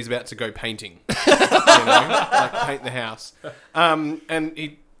daddy when he's about to go painting. Like paint the house. And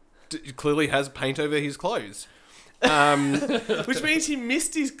he clearly has paint over his clothes. Which means he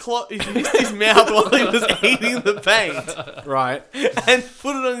missed his mouth while he was eating the paint Right. and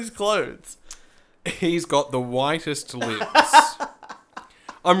put it on his clothes. He's got the whitest lips.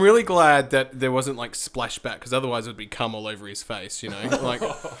 I'm really glad that there wasn't like splashback because otherwise it would be cum all over his face, Like,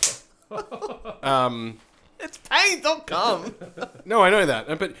 It's paint, don't come. no, I know that.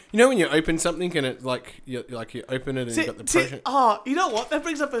 But when you open something and it you open it and you got the pressure. You know what? That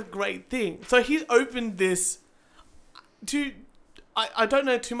brings up a great thing. So he's opened this. I don't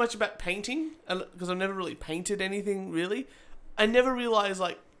know too much about painting because I've never really painted anything really. I never realized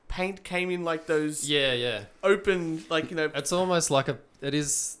like paint came in like those Yeah. open It's almost like it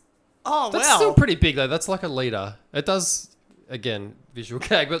is. Oh That's wow. still pretty big though. That's like a litre. It does, again, visual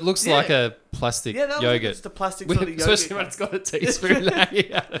gag, but it looks Yeah. like a plastic Yeah, that yogurt. was just a plastic sort of yogurt. Especially when it's got a teaspoon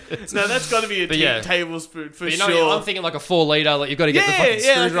hanging out of it. No, that's got to be a But yeah. tablespoon for But sure. I'm thinking like a 4 litre. Like you've got to get the Yeah, fucking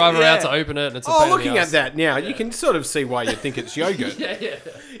yeah, screwdriver yeah. out to open it, and it's a Oh, pain in the looking at arse. that now, you can sort of see why you think it's yogurt. Yeah.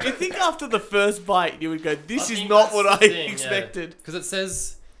 You think after the first bite you would go, "This is think not that's what the I thing, yeah. expected." Because it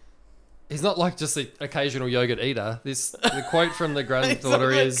says he's not like just an occasional yogurt eater. The quote from the It's granddaughter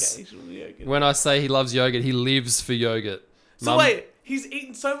not is, occasional yogurt. "When I say he loves yogurt, he lives for yogurt." So Mum- wait, he's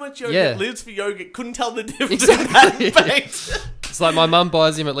eaten so much yogurt, Yeah. lives for yogurt, couldn't tell the difference Exactly. in that paint. It's like my mum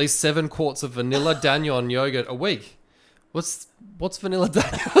buys him at least 7 quarts of vanilla Danyon yogurt a week. What's vanilla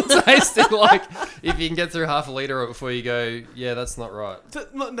Danyon tasting like? If you can get through half a litre of it before you go, yeah, that's not right.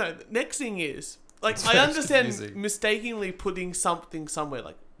 No, the next thing is, like, It's I very understand confusing. mistakenly putting something somewhere.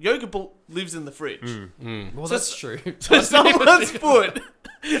 Like, yogurt lives in the fridge. Well, So that's true. So someone's put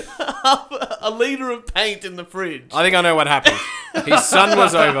a litre of paint in the fridge. I think I know what happened. His son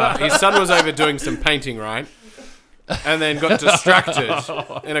was over. His son was over doing some painting, right? And then got distracted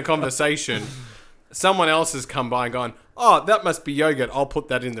in a conversation. Someone else has come by and gone, "Oh, that must be yogurt. I'll put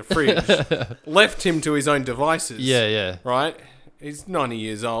that in the fridge." Left him to his own devices. Yeah. Right? He's 90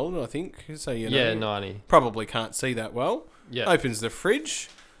 years old, I think. So, Yeah, 90. probably can't see that well. Yeah. Opens the fridge,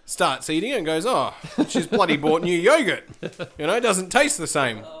 starts eating it and goes, "Oh, she's bloody bought new yogurt. You know, it doesn't taste the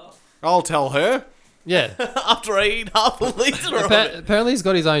same." I'll tell her. Yeah. After I eat half a litre of it. Apparently he's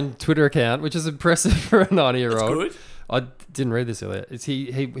got his own Twitter account, which is impressive for a 90-year-old. Good. I didn't read this earlier. He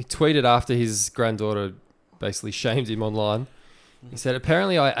tweeted after his granddaughter basically shamed him online. He said,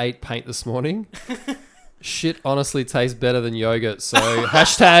 "Apparently I ate paint this morning. Shit honestly tastes better than yogurt, so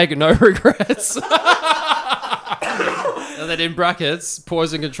hashtag no regrets." And then in brackets,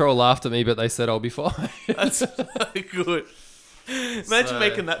 Poison Control laughed at me, but they said I'll be fine. That's good. Imagine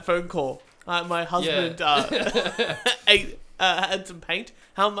making that phone call. My husband had some paint.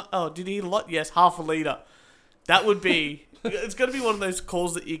 How much? Oh, did he eat a lot? Yes, half a litre. That would be... It's going to be one of those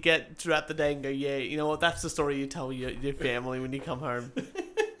calls that you get throughout the day and go, yeah, you know what? That's the story you tell your family when you come home.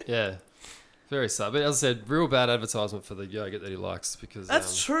 Yeah. Very sad. But as I said, real bad advertisement for the yogurt that he likes because...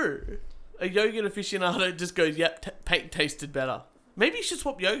 That's true. A yogurt aficionado just goes, yep, paint tasted better. Maybe you should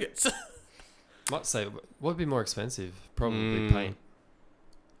swap yogurts. Might say, what would be more expensive? Probably paint.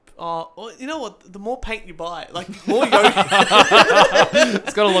 Oh, well, you know what? The more paint you buy, like more yogurt.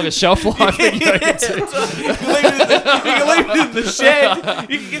 It's got a longer shelf life than yogurt too. You can leave it in the shed.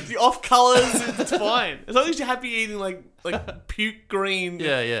 You can get the off colours. It's fine. As long as you're happy eating like puke green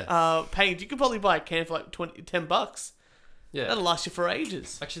paint, you could probably buy a can for like $10. Yeah. That'll last you for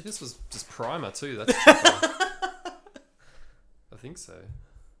ages. Actually, this was just primer too. That's cheaper. I think so.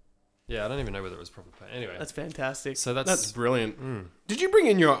 Yeah, I don't even know whether it was proper paint. Anyway. That's fantastic. So That's brilliant. Did you bring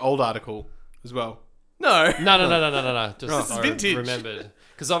in your old article as well? No. No. Just This is vintage. remembered.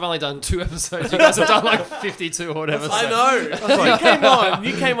 Because I've only done 2 episodes. You guys have done like 52 or whatever. I know.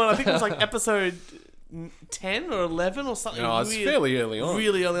 You came on. I think it was like episode 10 or 11 or something. No, it's fairly early on.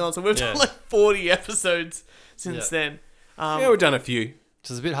 Really early on. So we've done like 40 episodes since then. Yeah, we've done a few. Which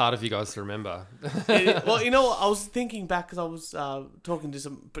is a bit harder for you guys to remember. Well, you know what? I was thinking back because I was talking to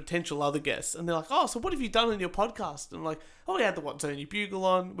some potential other guests, and they're like, "Oh, so what have you done in your podcast?" And I'm like, "Oh, we had the What's Only Bugle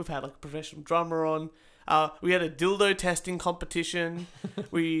on. We've had like a professional drummer on. We had a dildo testing competition.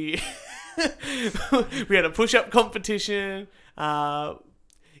 We we had a push-up competition.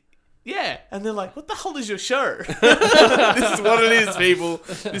 Yeah." And they're like, "What the hell is your show?" This is what it is, people.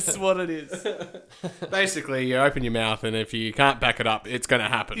 This is what it is. Basically, you open your mouth, and if you can't back it up, it's going to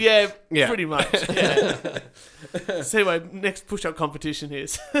happen. Yeah, pretty much. Yeah. So anyway, next push-up competition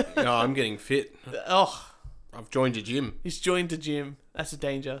is. No, I'm getting fit. Oh, I've joined your gym. he's joined a gym. That's a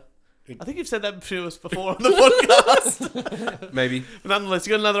danger. I think you've said that to us before on the podcast. Maybe. But nonetheless,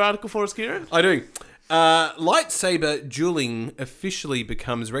 you got another article for us, Kieran? I do. Lightsaber dueling officially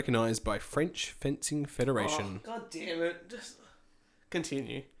becomes recognised by French Fencing Federation. Oh, God damn it. Just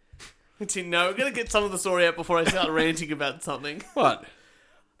continue. No, we're going to get some of the story out before I start ranting about something. What?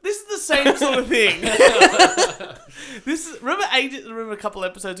 This is the same sort of thing. Remember a couple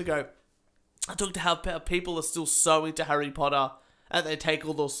episodes ago, I talked to how people are still so into Harry Potter and they take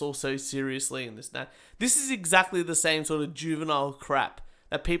all those so seriously and this and that. This is exactly the same sort of juvenile crap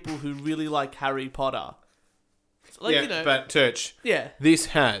that people who really like Harry Potter. Like, yeah, you know, but Church. Yeah. This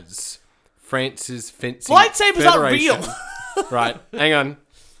has France's Fencing Lightsabers aren't Federation. real. Right, hang on.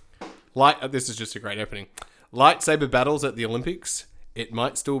 This is just a great opening. Lightsaber battles at the Olympics. It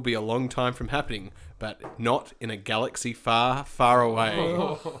might still be a long time from happening, but not in a galaxy far, far away.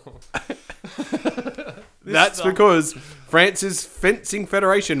 Oh. That's because France's Fencing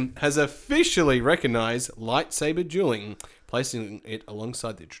Federation has officially recognised lightsaber dueling, placing it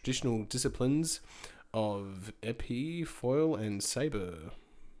alongside the traditional disciplines of épée, foil, and saber.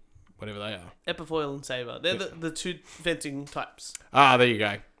 Whatever they are. Epifoil and saber. They're the two fencing types. Ah, there you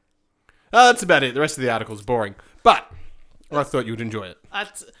go. That's about it. The rest of the article's boring. But I thought you would enjoy it.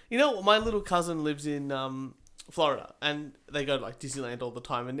 You know, my little cousin lives in Florida, and they go to like Disneyland all the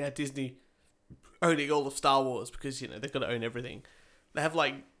time, and now Disney owning all of Star Wars because, you know, they've got to own everything. They have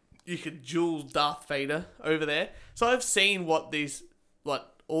like, you could duel Darth Vader over there. So I've seen what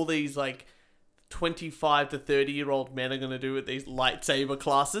all these like 25 to 30-year-old men are going to do with these lightsaber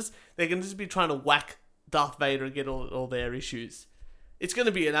classes. They're going to just be trying to whack Darth Vader and get all their issues. It's going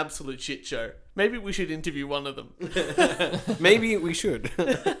to be an absolute shit show. Maybe we should interview one of them. Maybe we should.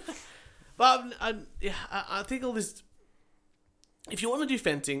 But I think all this... If you want to do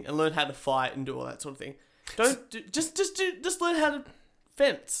fencing and learn how to fight and do all that sort of thing, just learn how to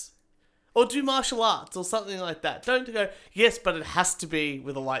fence. Or do martial arts or something like that. Don't go, yes, but it has to be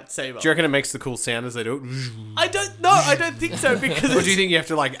with a lightsaber. Do you reckon it makes the cool sound as they do it? I don't think so, because... Or do you think you have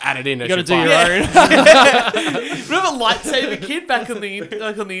to like add it in? You got to do fight? your own. Remember Lightsaber Kid back on the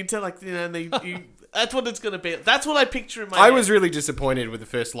internet, like, you know, and That's what it's gonna be. That's what I picture in my I head. was really disappointed with the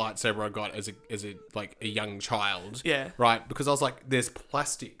first lightsaber I got as a like a young child. Yeah. Right, because I was like, "There's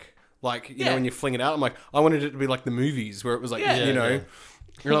plastic." Like you Yeah. know when you fling it out, I'm like, I wanted it to be like the movies where it was like Yeah. you know, Yeah.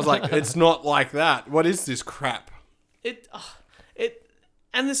 and I was like, it's not like that. What is this crap? It,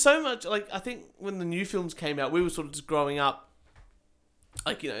 and there's so much, like, I think when the new films came out, we were sort of just growing up,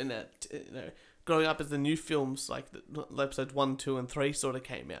 like, in that, growing up as the new films, like, the episodes 1, 2, and 3 sort of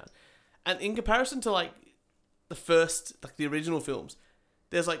came out. And in comparison to, like, the first, like, the original films,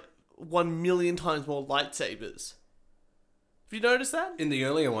 there's, like, 1 million times more lightsabers. Have you noticed that? In the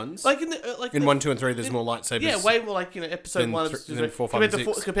earlier ones, Like, in the, like, in the, 1, 2, and 3, there's more lightsabers. yeah, way more, like, episode Then 1, then 4, 5, and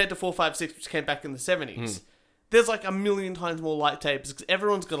 6. compared to 4, 5, 6, which came back in the 70s. There's like 1 million times more lightsabers because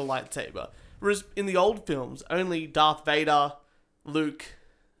everyone's got a lightsaber. Whereas in the old films, only Darth Vader, Luke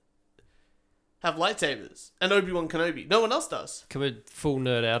have lightsabers, and Obi-Wan Kenobi. No one else does. Can we full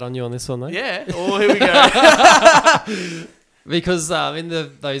nerd out on you on this one though? Yeah. Oh, here we go. Because in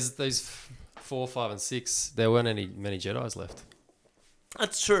those 4, 5, and 6, there weren't many Jedi's left.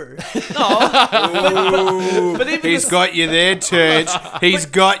 That's true. No. But even He's got you there, Church. He's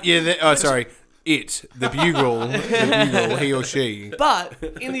got you there. Oh, sorry. The bugle, he or she. But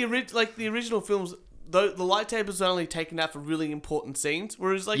in the the original films, the lightsabers were only taken out for really important scenes.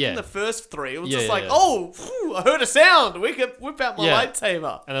 Whereas like Yeah. in the first 3, it was Yeah, just yeah, like, yeah. oh, phew, I heard a sound. We could whip out my Yeah.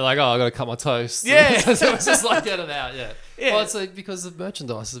 lightsaber. And they're like, oh, I got to cut my toast. Yeah. So it's just like, get it out, yeah. Yeah. Well, it's like, because the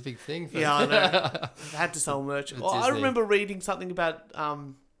merchandise is a big thing. For Yeah, I know. I had to sell merch. It's Well, I Disney. remember reading something about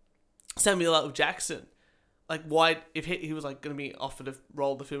Samuel L. Jackson. Like, why, if he was like going to be offered a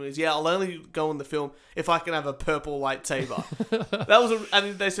role in the film, he's, I'll only go in the film if I can have a purple lightsaber.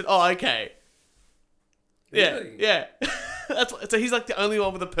 And they said, oh, okay. Yeah, Really? yeah. So he's like the only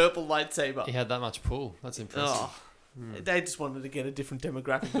one with a purple lightsaber. He had that much pull. That's impressive. Oh, they just wanted to get a different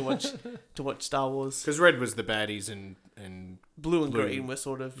demographic to watch Star Wars. Because red was the baddies and Blue and Blue. green were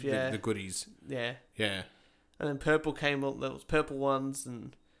sort of the goodies. yeah. Yeah. And then purple came up. There was purple ones,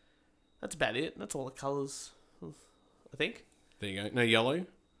 and that's about it. That's all the colours, I think. There you go. No yellow.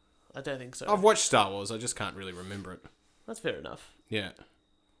 I don't think so. I've watched Star Wars. I just can't really remember it. That's fair enough. Yeah.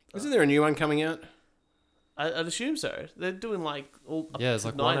 Isn't there a new one coming out? I'd assume so. They're doing like all up Yeah, it's to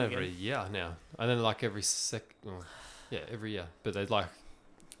like 9 one again. every year now. And then like every every year. But they like,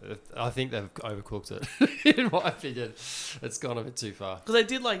 I think they've overcooked it, in my opinion. It's gone a bit too far. Because they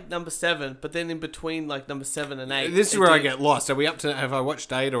did like number 7, but then in between like number 7 and 8. This is they where I did- get lost. Are we up to? Have I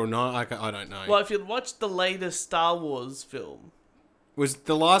watched 8 or not? I don't know. Well, if you watch the latest Star Wars film, Was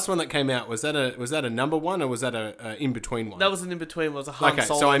the last one that came out? Was that a number one or was that a in between one? that was an in between. Was a Han okay.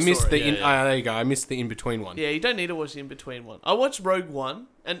 Solo So I missed story. the. Yeah. There you go. I missed the in between one. Yeah, you don't need to watch the in between one. I watched Rogue One,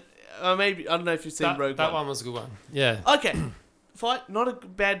 and maybe I don't know if you've seen Rogue That One. one was a good one. Yeah. Okay, fine. Not a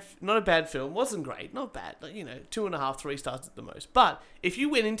bad film. Wasn't great. Not bad. Like, 2.5, 3 stars at the most. But if you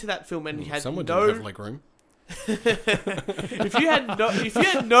went into that film and you had Someone no, didn't have leg room. if you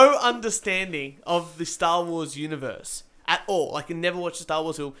had no understanding of the Star Wars universe at all, like you never watched a Star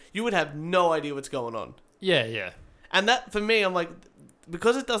Wars film, you would have no idea what's going on. Yeah, yeah. And that, for me, I'm like,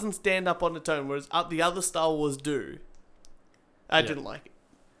 because it doesn't stand up on its own, whereas the other Star Wars do, I didn't like it.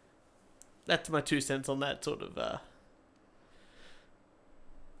 That's my 2 cents on that sort of.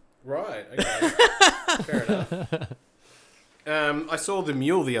 Right. Okay. Fair enough. I saw The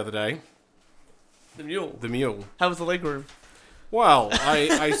Mule the other day. The Mule. The Mule. How was the leg room? Well,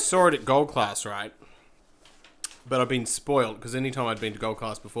 I saw it at Gold Class, right? But I've been spoiled because anytime I'd been to Gold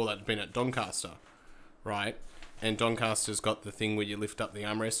Class before that, I'd been at Doncaster, right? And Doncaster's got the thing where you lift up the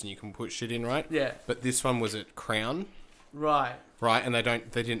armrest and you can put shit in, right? Yeah. But this one was at Crown, Right. right? And they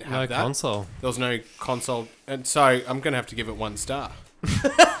didn't have No that. console. There was no console, and so I'm gonna have to give it 1 star.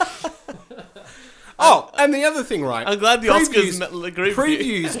 Oh, and the other thing, right? I'm glad the Previews- Oscars agree with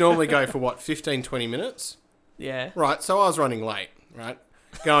you. Previews normally go for what, 15, 20 minutes? Yeah. Right, so I was running late, right?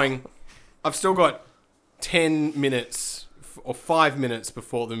 I've still got 10 minutes or 5 minutes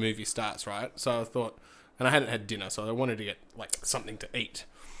before the movie starts, right? So I thought, and I hadn't had dinner, so I wanted to get like something to eat.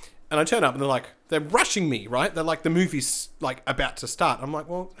 And I turn up and they're rushing me, right? They're like, the movie's like about to start. I'm like,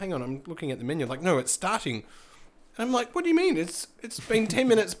 well, hang on, I'm looking at the menu. Like, no, it's starting. And I'm like, what do you mean? It's been 10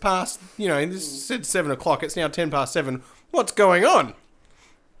 minutes past, this said 7 o'clock. It's now 10 past 7. What's going on?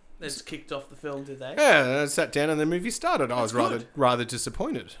 They just kicked off the film, did they? Yeah, and I sat down and the movie started. I was That's rather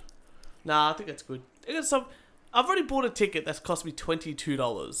disappointed. Nah, I think that's good. I've already bought a ticket that's cost me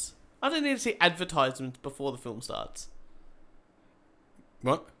 $22. I don't need to see advertisements before the film starts.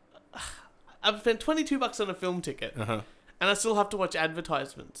 What? I've spent $22 on a film ticket, Uh-huh. and I still have to watch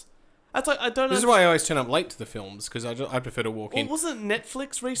advertisements. That's like I don't know. This is why I always turn up late to the films because I prefer to walk Well, in. wasn't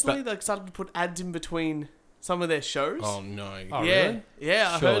Netflix recently that started to put ads in between some of their shows? Oh no! Oh, yeah, really?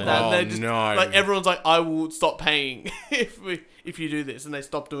 yeah, I Surely heard that. not. And Oh, just, no. Like everyone's like, I will stop paying if you do this, and they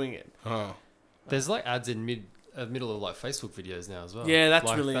stop doing it. Oh. There's like ads in middle of like Facebook videos now as well. Yeah, that's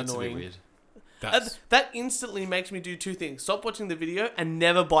Like, really that's annoying. A bit weird. That's That instantly makes me do two things: stop watching the video and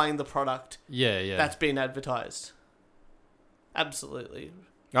never buying the product Yeah. that's being advertised. Absolutely.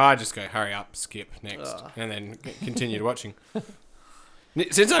 I just go hurry up, skip next, Ugh. and then continue watching.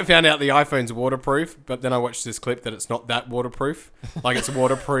 Since I found out the iPhone's waterproof, but then I watched this clip that it's not that waterproof. Like it's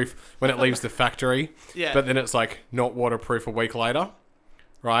waterproof when it leaves the factory, Yeah. but then it's like not waterproof a week later,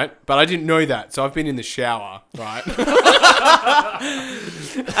 right? But I didn't know that, so I've been in the shower, right?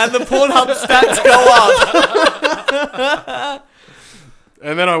 And the Pornhub stats go up.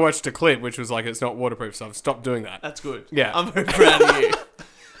 And then I watched a clip which was like it's not waterproof, so I've stopped doing that. That's good. Yeah. I'm very proud of you.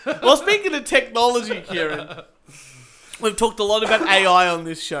 Well, speaking of technology, Kieran, we've talked a lot about AI on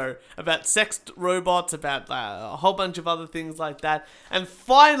this show, about sex robots, about a whole bunch of other things like that. And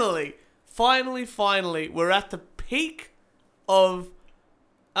finally, we're at the peak of...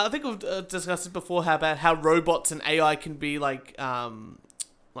 I think we've discussed it before about how robots and AI can be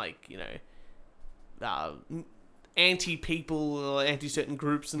anti-people or anti-certain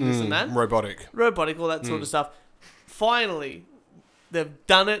groups and this and that. Robotic. Robotic, all that sort of stuff. Finally, they've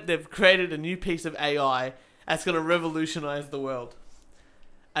done it. They've created a new piece of AI that's going to revolutionize the world.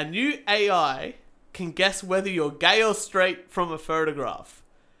 A new AI can guess whether you're gay or straight from a photograph.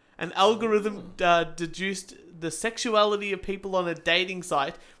 An algorithm deduced the sexuality of people on a dating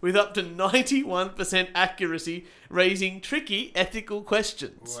site with up to 91% accuracy, raising tricky ethical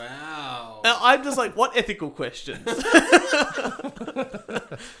questions. Wow. Now, I'm just like, what ethical questions?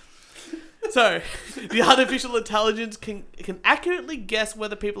 So, the artificial intelligence can accurately guess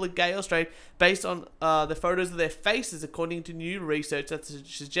whether people are gay or straight based on the photos of their faces, according to new research that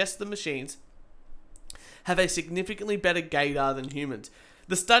suggests the machines have a significantly better gaydar than humans.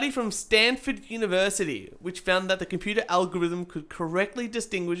 The study from Stanford University, which found that the computer algorithm could correctly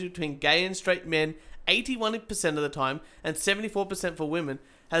distinguish between gay and straight men 81% of the time and 74% for women,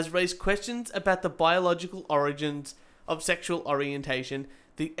 has raised questions about the biological origins of sexual orientation,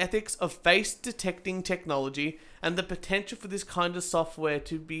 the ethics of face detecting technology, and the potential for this kind of software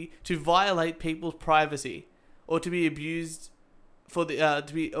to violate people's privacy or to be abused for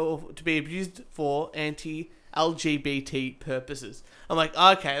anti-LGBT purposes. I'm like,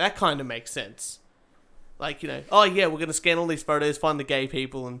 okay, that kind of makes sense. Like, oh yeah, we're gonna scan all these photos, find the gay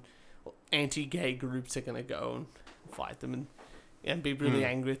people, and anti-gay groups are gonna go and fight them and be really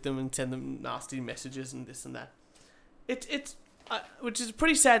angry at them and send them nasty messages and this and that. It's which is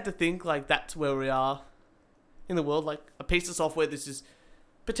pretty sad to think like that's where we are in the world. Like a piece of software this is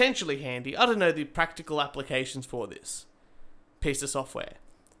potentially handy. I don't know the practical applications for this piece of software,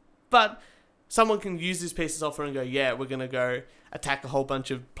 but someone can use this piece of software and go, yeah, we're gonna go attack a whole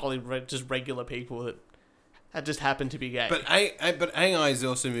bunch of probably just regular people that just happen to be gay. But AI is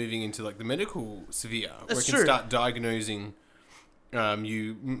also moving into like the medical sphere, where it can true. start diagnosing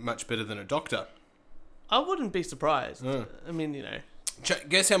you much better than a doctor. I wouldn't be surprised. I mean,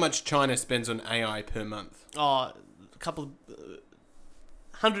 Guess how much China spends on AI per month? a couple of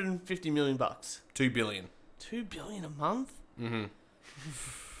 $150 million. $2 billion. $2 billion a month? Mm-hmm.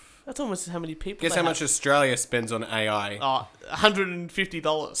 That's almost how many people. Guess they how have. much Australia spends on AI?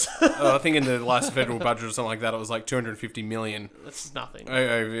 $150. I think in the last federal budget or something like that, it was like 250 million That's nothing.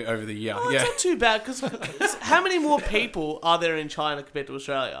 over the year. Oh, Yeah, it's not too bad because how many more people are there in China compared to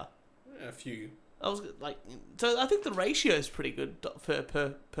Australia? a few. I was like, so I think the ratio is pretty good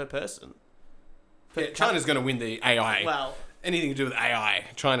per person. Yeah, China's going to win the AI. Well, Anything to do with AI,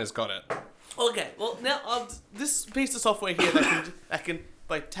 China's got it. okay. Well, now this piece of software here that can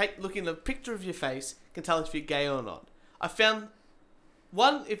by looking at a picture of your face can tell if you're gay or not. I found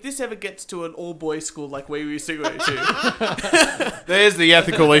one, if this ever gets to an all boys school like we used to go to, There's the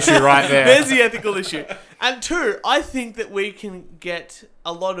ethical issue right there. there's the ethical issue. And two, I think that we can get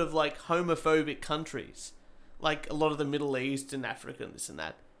a lot of like homophobic countries, like a lot of the Middle East and Africa and this and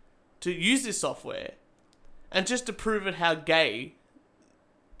that, to use this software and just to prove it how gay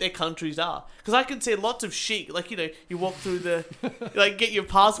their countries are. Because I can see lots of chic, like, you walk through like get your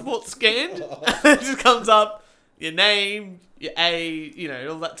passport scanned and it just comes up your name, your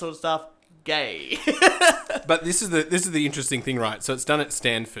all that sort of stuff, gay. But this is the interesting thing, right? So it's done at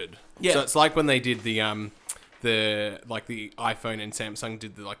Stanford. Yeah. So it's like when they did the iPhone and Samsung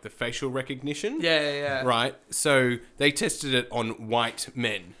did the facial recognition. Yeah. Right. So they tested it on white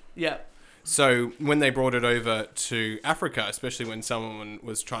men. Yeah. So when they brought it over to Africa, especially when someone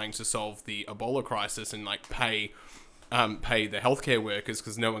was trying to solve the Ebola crisis and like pay the healthcare workers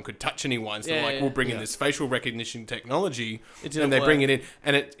because no one could touch anyone, so they're like, we'll bring in this facial recognition technology, and they bring it in,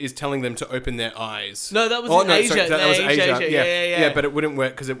 and it is telling them to open their eyes. No, that was in Asia. Sorry, that was Asia. Yeah, but it wouldn't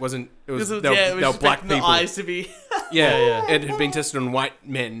work because it wasn't. It was it they were black people. The eyes to be. It had been tested on white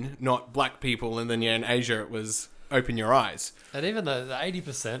men, not black people, and then in Asia it was open your eyes. And even the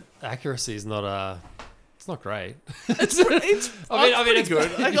 80% accuracy is not it's not great. It's it's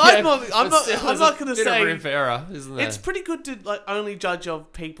good. Yeah, I'm not going to bit of say room for error, isn't there? it's pretty good to like only judge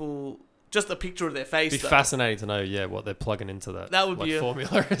of people just a picture of their face. It'd be fascinating to know, what they're plugging into that. That would be a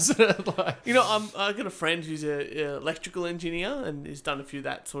formula, isn't it? Like, I got a friend who's a electrical engineer and he's done a few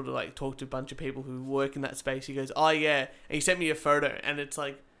that sort of like talked to a bunch of people who work in that space. He goes, "Oh yeah," and he sent me a photo, and it's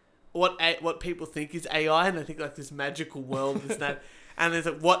like what people think is AI, and they think like this magical world, this that. And there's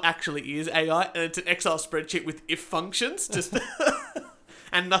like, what actually is AI? And it's an Excel spreadsheet with if functions, just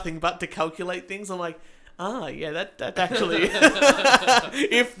and nothing but to calculate things. I'm like, that actually,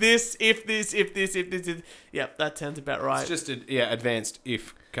 if this, yeah, that sounds about right. It's just advanced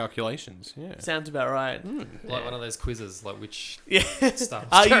if calculations. Yeah, sounds about right. Like one of those quizzes, like which stuff.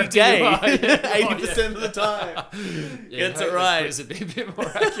 Are you gay? 80% of the time, gets it right. Quiz would be a bit more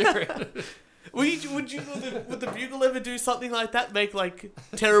accurate. Would the Bugle ever do something like that? Make like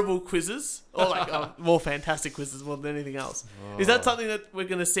terrible quizzes or like more fantastic quizzes more than anything else? Is that something that we're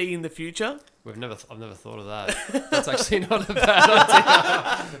going to see in the future? I've never thought of that. That's actually not a bad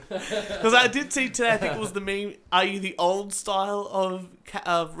idea. Because I did see today, I think it was the meme. Are you the old style of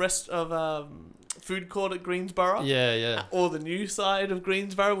food court at Greensborough? Yeah. Or the new side of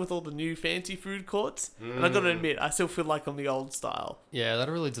Greensborough with all the new fancy food courts? And I got to admit, I still feel like I'm the old style. Yeah,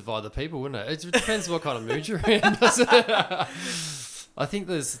 that'll really divide the people, wouldn't it? It depends what kind of mood you're in, doesn't it? I think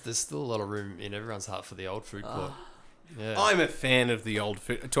there's still a lot of room in everyone's heart for the old food court. Yeah. I'm a fan of the old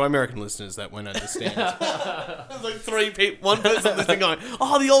food. To American listeners that won't understand. There's like three people, one person listening going,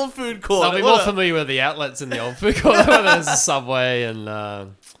 "Oh, the old food court." They'll be more familiar with the outlets in the old food court. There's a Subway and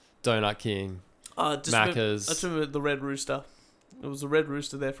Donut King. Macca's. I just remember the Red Rooster. It was a Red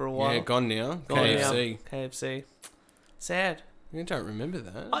Rooster there for a while. Yeah, gone now. KFC. Sad. You don't remember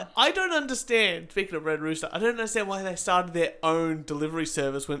that? I don't understand, speaking of Red Rooster, I don't understand why they started their own delivery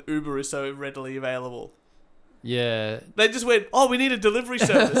service when Uber is so readily available. Yeah. They just went, we need a delivery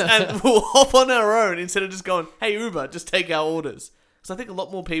service and we'll hop on our own instead of just going, hey Uber, just take our orders. Because I think a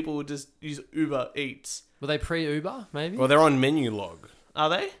lot more people would just use Uber Eats. Were they pre-Uber, maybe? Well, they're on Menulog. Are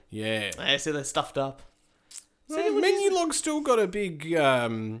they? Yeah. I see they're stuffed up. Well, Menulog's still got a big, I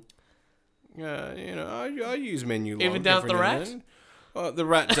use Menulog. Even down at the Rat? The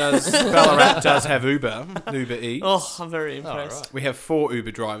Rat does, Ballarat does have Uber Eats. Oh, I'm very impressed. Right. We have 4 Uber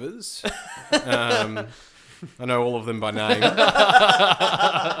drivers. I know all of them by name.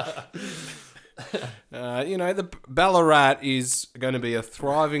 The Ballarat is going to be a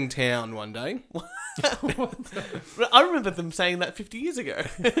thriving town one day. I remember them saying that 50 years ago.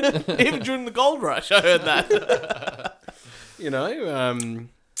 Even during the gold rush, I heard that.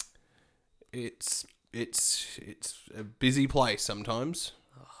 It's a busy place sometimes.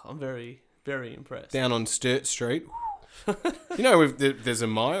 I'm very, very impressed. Down on Sturt Street. There's a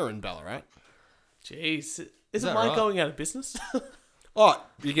Myer in Ballarat. Jeez. Isn't that mine right? going out of business?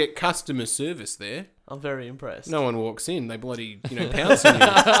 You get customer service there. I'm very impressed. No one walks in. They bloody, pounce on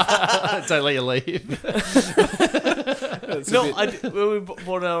you. Don't let you leave. When we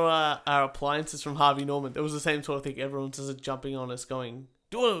bought our appliances from Harvey Norman, it was the same sort of thing. Everyone's just jumping on us going,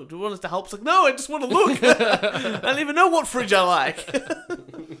 do you want us to help? It's like, no, I just want to look. I don't even know what fridge I like.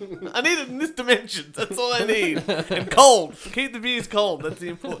 I need it in this dimension. That's all I need. And cold. Keep the beers cold. That's the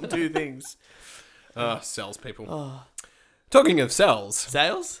important 2 things. Cells people. Talking of cells.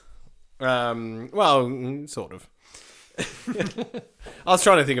 Sales? Well, sort of. I was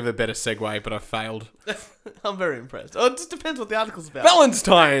trying to think of a better segue, but I failed. I'm very impressed. It just depends what the article's about.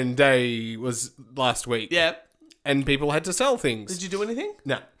 Valentine's Day was last week. Yeah. And people had to sell things. Did you do anything?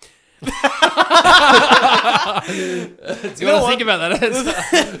 No. Do you want to think about that answer?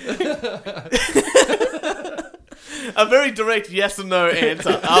 A very direct yes or no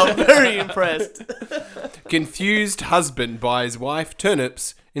answer. I'm very impressed. Confused husband buys wife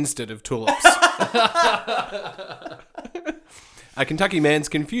turnips instead of tulips. A Kentucky man's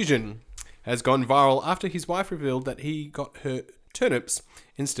confusion has gone viral after his wife revealed that he got her turnips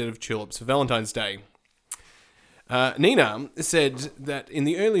instead of tulips for Valentine's Day. Nina said that in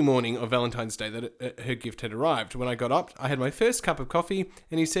the early morning of Valentine's Day that her gift had arrived. When I got up, I had my first cup of coffee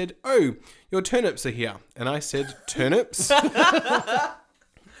and he said, "Oh, your turnips are here." And I said, "Turnips?"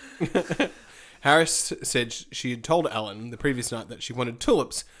 Harris said she had told Alan the previous night that she wanted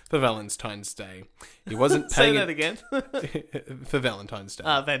tulips for Valentine's Day. He wasn't Say paying that again. for Valentine's Day.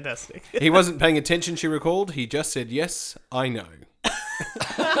 Ah, fantastic. He wasn't paying attention, she recalled. He just said, yes, I know.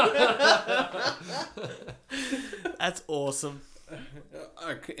 That's awesome.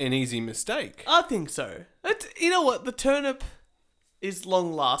 An easy mistake. I think so. You know what? The turnip is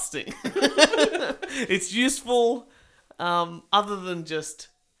long lasting. It's useful, other than just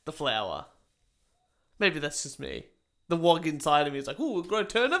the flower. Maybe that's just me. The wog inside of me is like, oh, we'll grow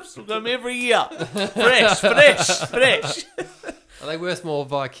turnips. We'll grow them every year. Fresh. Are they worth more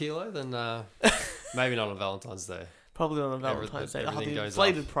by kilo than maybe not on Valentine's Day? Probably on a Valentine's Day. Everything The goes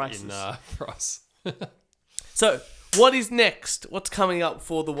inflated up prices. in price. So, what is next? What's coming up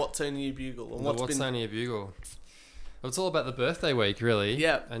for the What's Only a Bugle? And What's only a bugle? Well, it's all about the birthday week, really.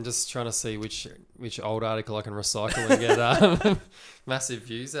 Yeah. And just trying to see which old article I can recycle and get massive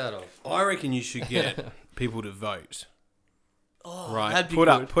views out of. I reckon you should get people to vote. Oh, Right. that'd be Put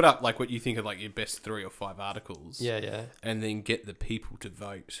good. up like what you think of like your best 3 or 5 articles. Yeah. And then get the people to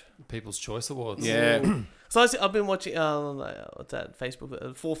vote. People's Choice Awards. Yeah. So I've been watching what's that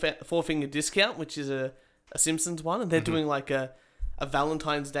Facebook Four Finger Discount, which is a Simpsons one, and they're doing like a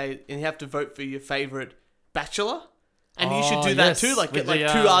Valentine's Day, and you have to vote for your favorite bachelor, and you should do that too. Like get With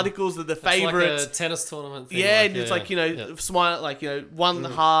like the, 2 articles of the It's like favorites. a tennis tournament thing. Yeah, and it's like yeah. smile, like one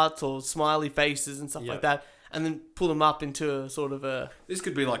hearts or smiley faces and stuff Yeah. like that, and then pull them up into a sort of a. This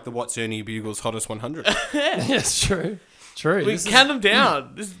could be like the What's Ernie Bugle's Hottest 100. Yeah, it's true. True. We This count them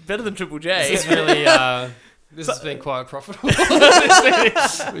down. This is better than Triple J. is really. This has been quite profitable.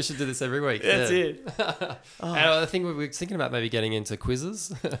 We should do this every week. That's yeah. it. And I think we were thinking about maybe getting into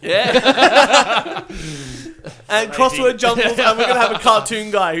quizzes. Yeah. And crossword jumbles, and we're gonna have a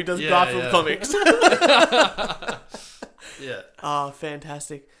cartoon guy who does Garfield comics. Yeah. Oh,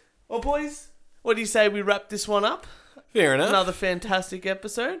 fantastic. Well, boys, what do you say we wrap this one up? Fair enough. Another fantastic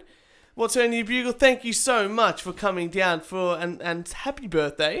episode. What's Only a Bugle? Thank you so much for coming down and happy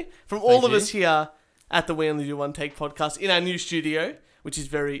birthday from all Thank of you. us here at the We Only Do One Take podcast in our new studio, which is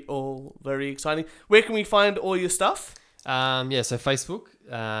very exciting. Where can we find all your stuff? So Facebook,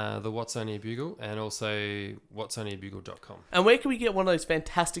 the What's Only a Bugle, and also whatsonlyabugle.com. And where can we get one of those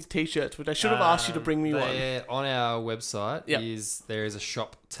fantastic t-shirts, which I should have asked you to bring me one? On our website, Yep. there is a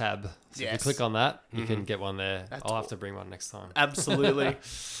shop tab. So if Yes. you click on that, you can get one there. That's I'll have to bring one next time. Absolutely.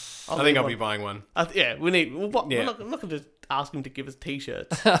 I think I'll be buying one. we need. We're Yeah. not going to ask him to give us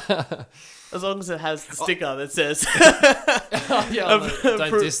t-shirts. As long as it has the sticker that says.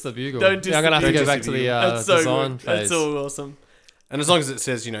 Don't diss the bugle. Don't diss I'm going to the have to bugle. go back to the That's so design good. phase. That's so awesome. And as long as it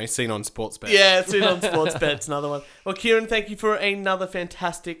says, seen on Sports Bet. Yeah, it's in on Sports Bet. Another one. Well, Kieran, thank you for another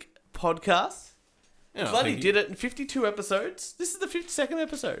fantastic podcast. Yeah, Bloody thank you. did it in 52 episodes. This is the 52nd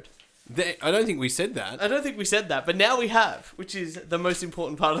episode. I don't think we said that. I don't think we said that, but now we have, which is the most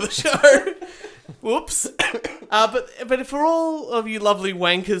important part of the show. Whoops. But for all of you lovely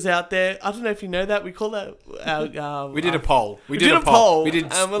wankers out there, I don't know if you know that, we call that our... We did a poll. We did a poll, We did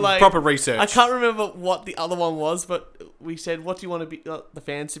and we're like- proper research. I can't remember what the other one was, but we said, what do you want to be the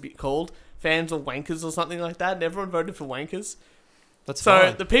fans to be called? Fans or wankers or something like that, and everyone voted for wankers. That's So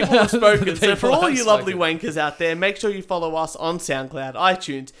fine. the people have spoken. The So for people all have you lovely spoken. wankers out there, make sure you follow us on SoundCloud,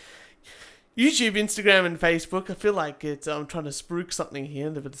 iTunes, YouTube, Instagram, and Facebook. I feel like I'm trying to spruik something here,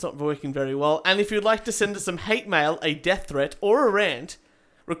 but it's not working very well. And if you'd like to send us some hate mail, a death threat, or a rant,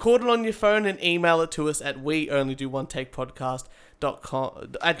 record it on your phone and email it to us at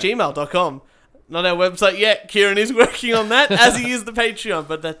weonlydoontakepodcast.com at gmail.com. Not our website yet. Kieran is working on that, as he is the Patreon,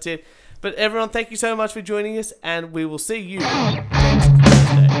 but that's it. But everyone, thank you so much for joining us, and we will see you next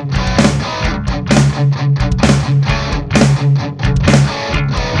Thursday.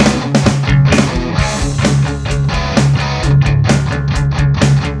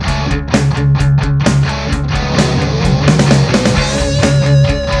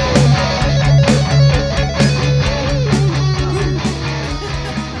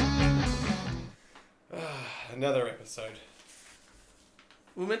 Another episode.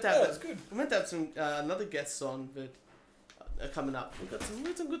 We meant to have that's good. We meant to have some another guests on, but coming up. We've got some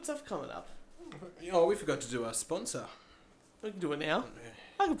good stuff coming up. Oh, we forgot to do our sponsor. We can do it now.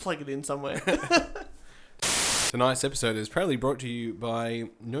 I can plug it in somewhere. Tonight's episode is proudly brought to you by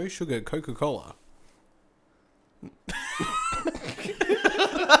No Sugar Coca-Cola.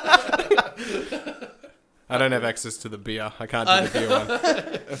 I don't have access to the beer. I can't do the beer one.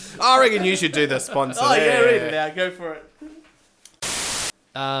 I reckon you should do the sponsor. Oh yeah, there. read it out. Go for it.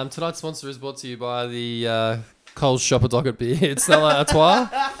 Tonight's sponsor is brought to you by the Coles Shopper Docket beer. It's Stella Artois.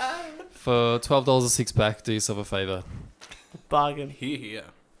 For $12 a six pack, do yourself a favour. Bargain. Here.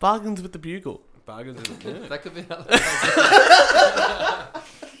 Bargains with the Bugle. buggers. Yeah. That could be another.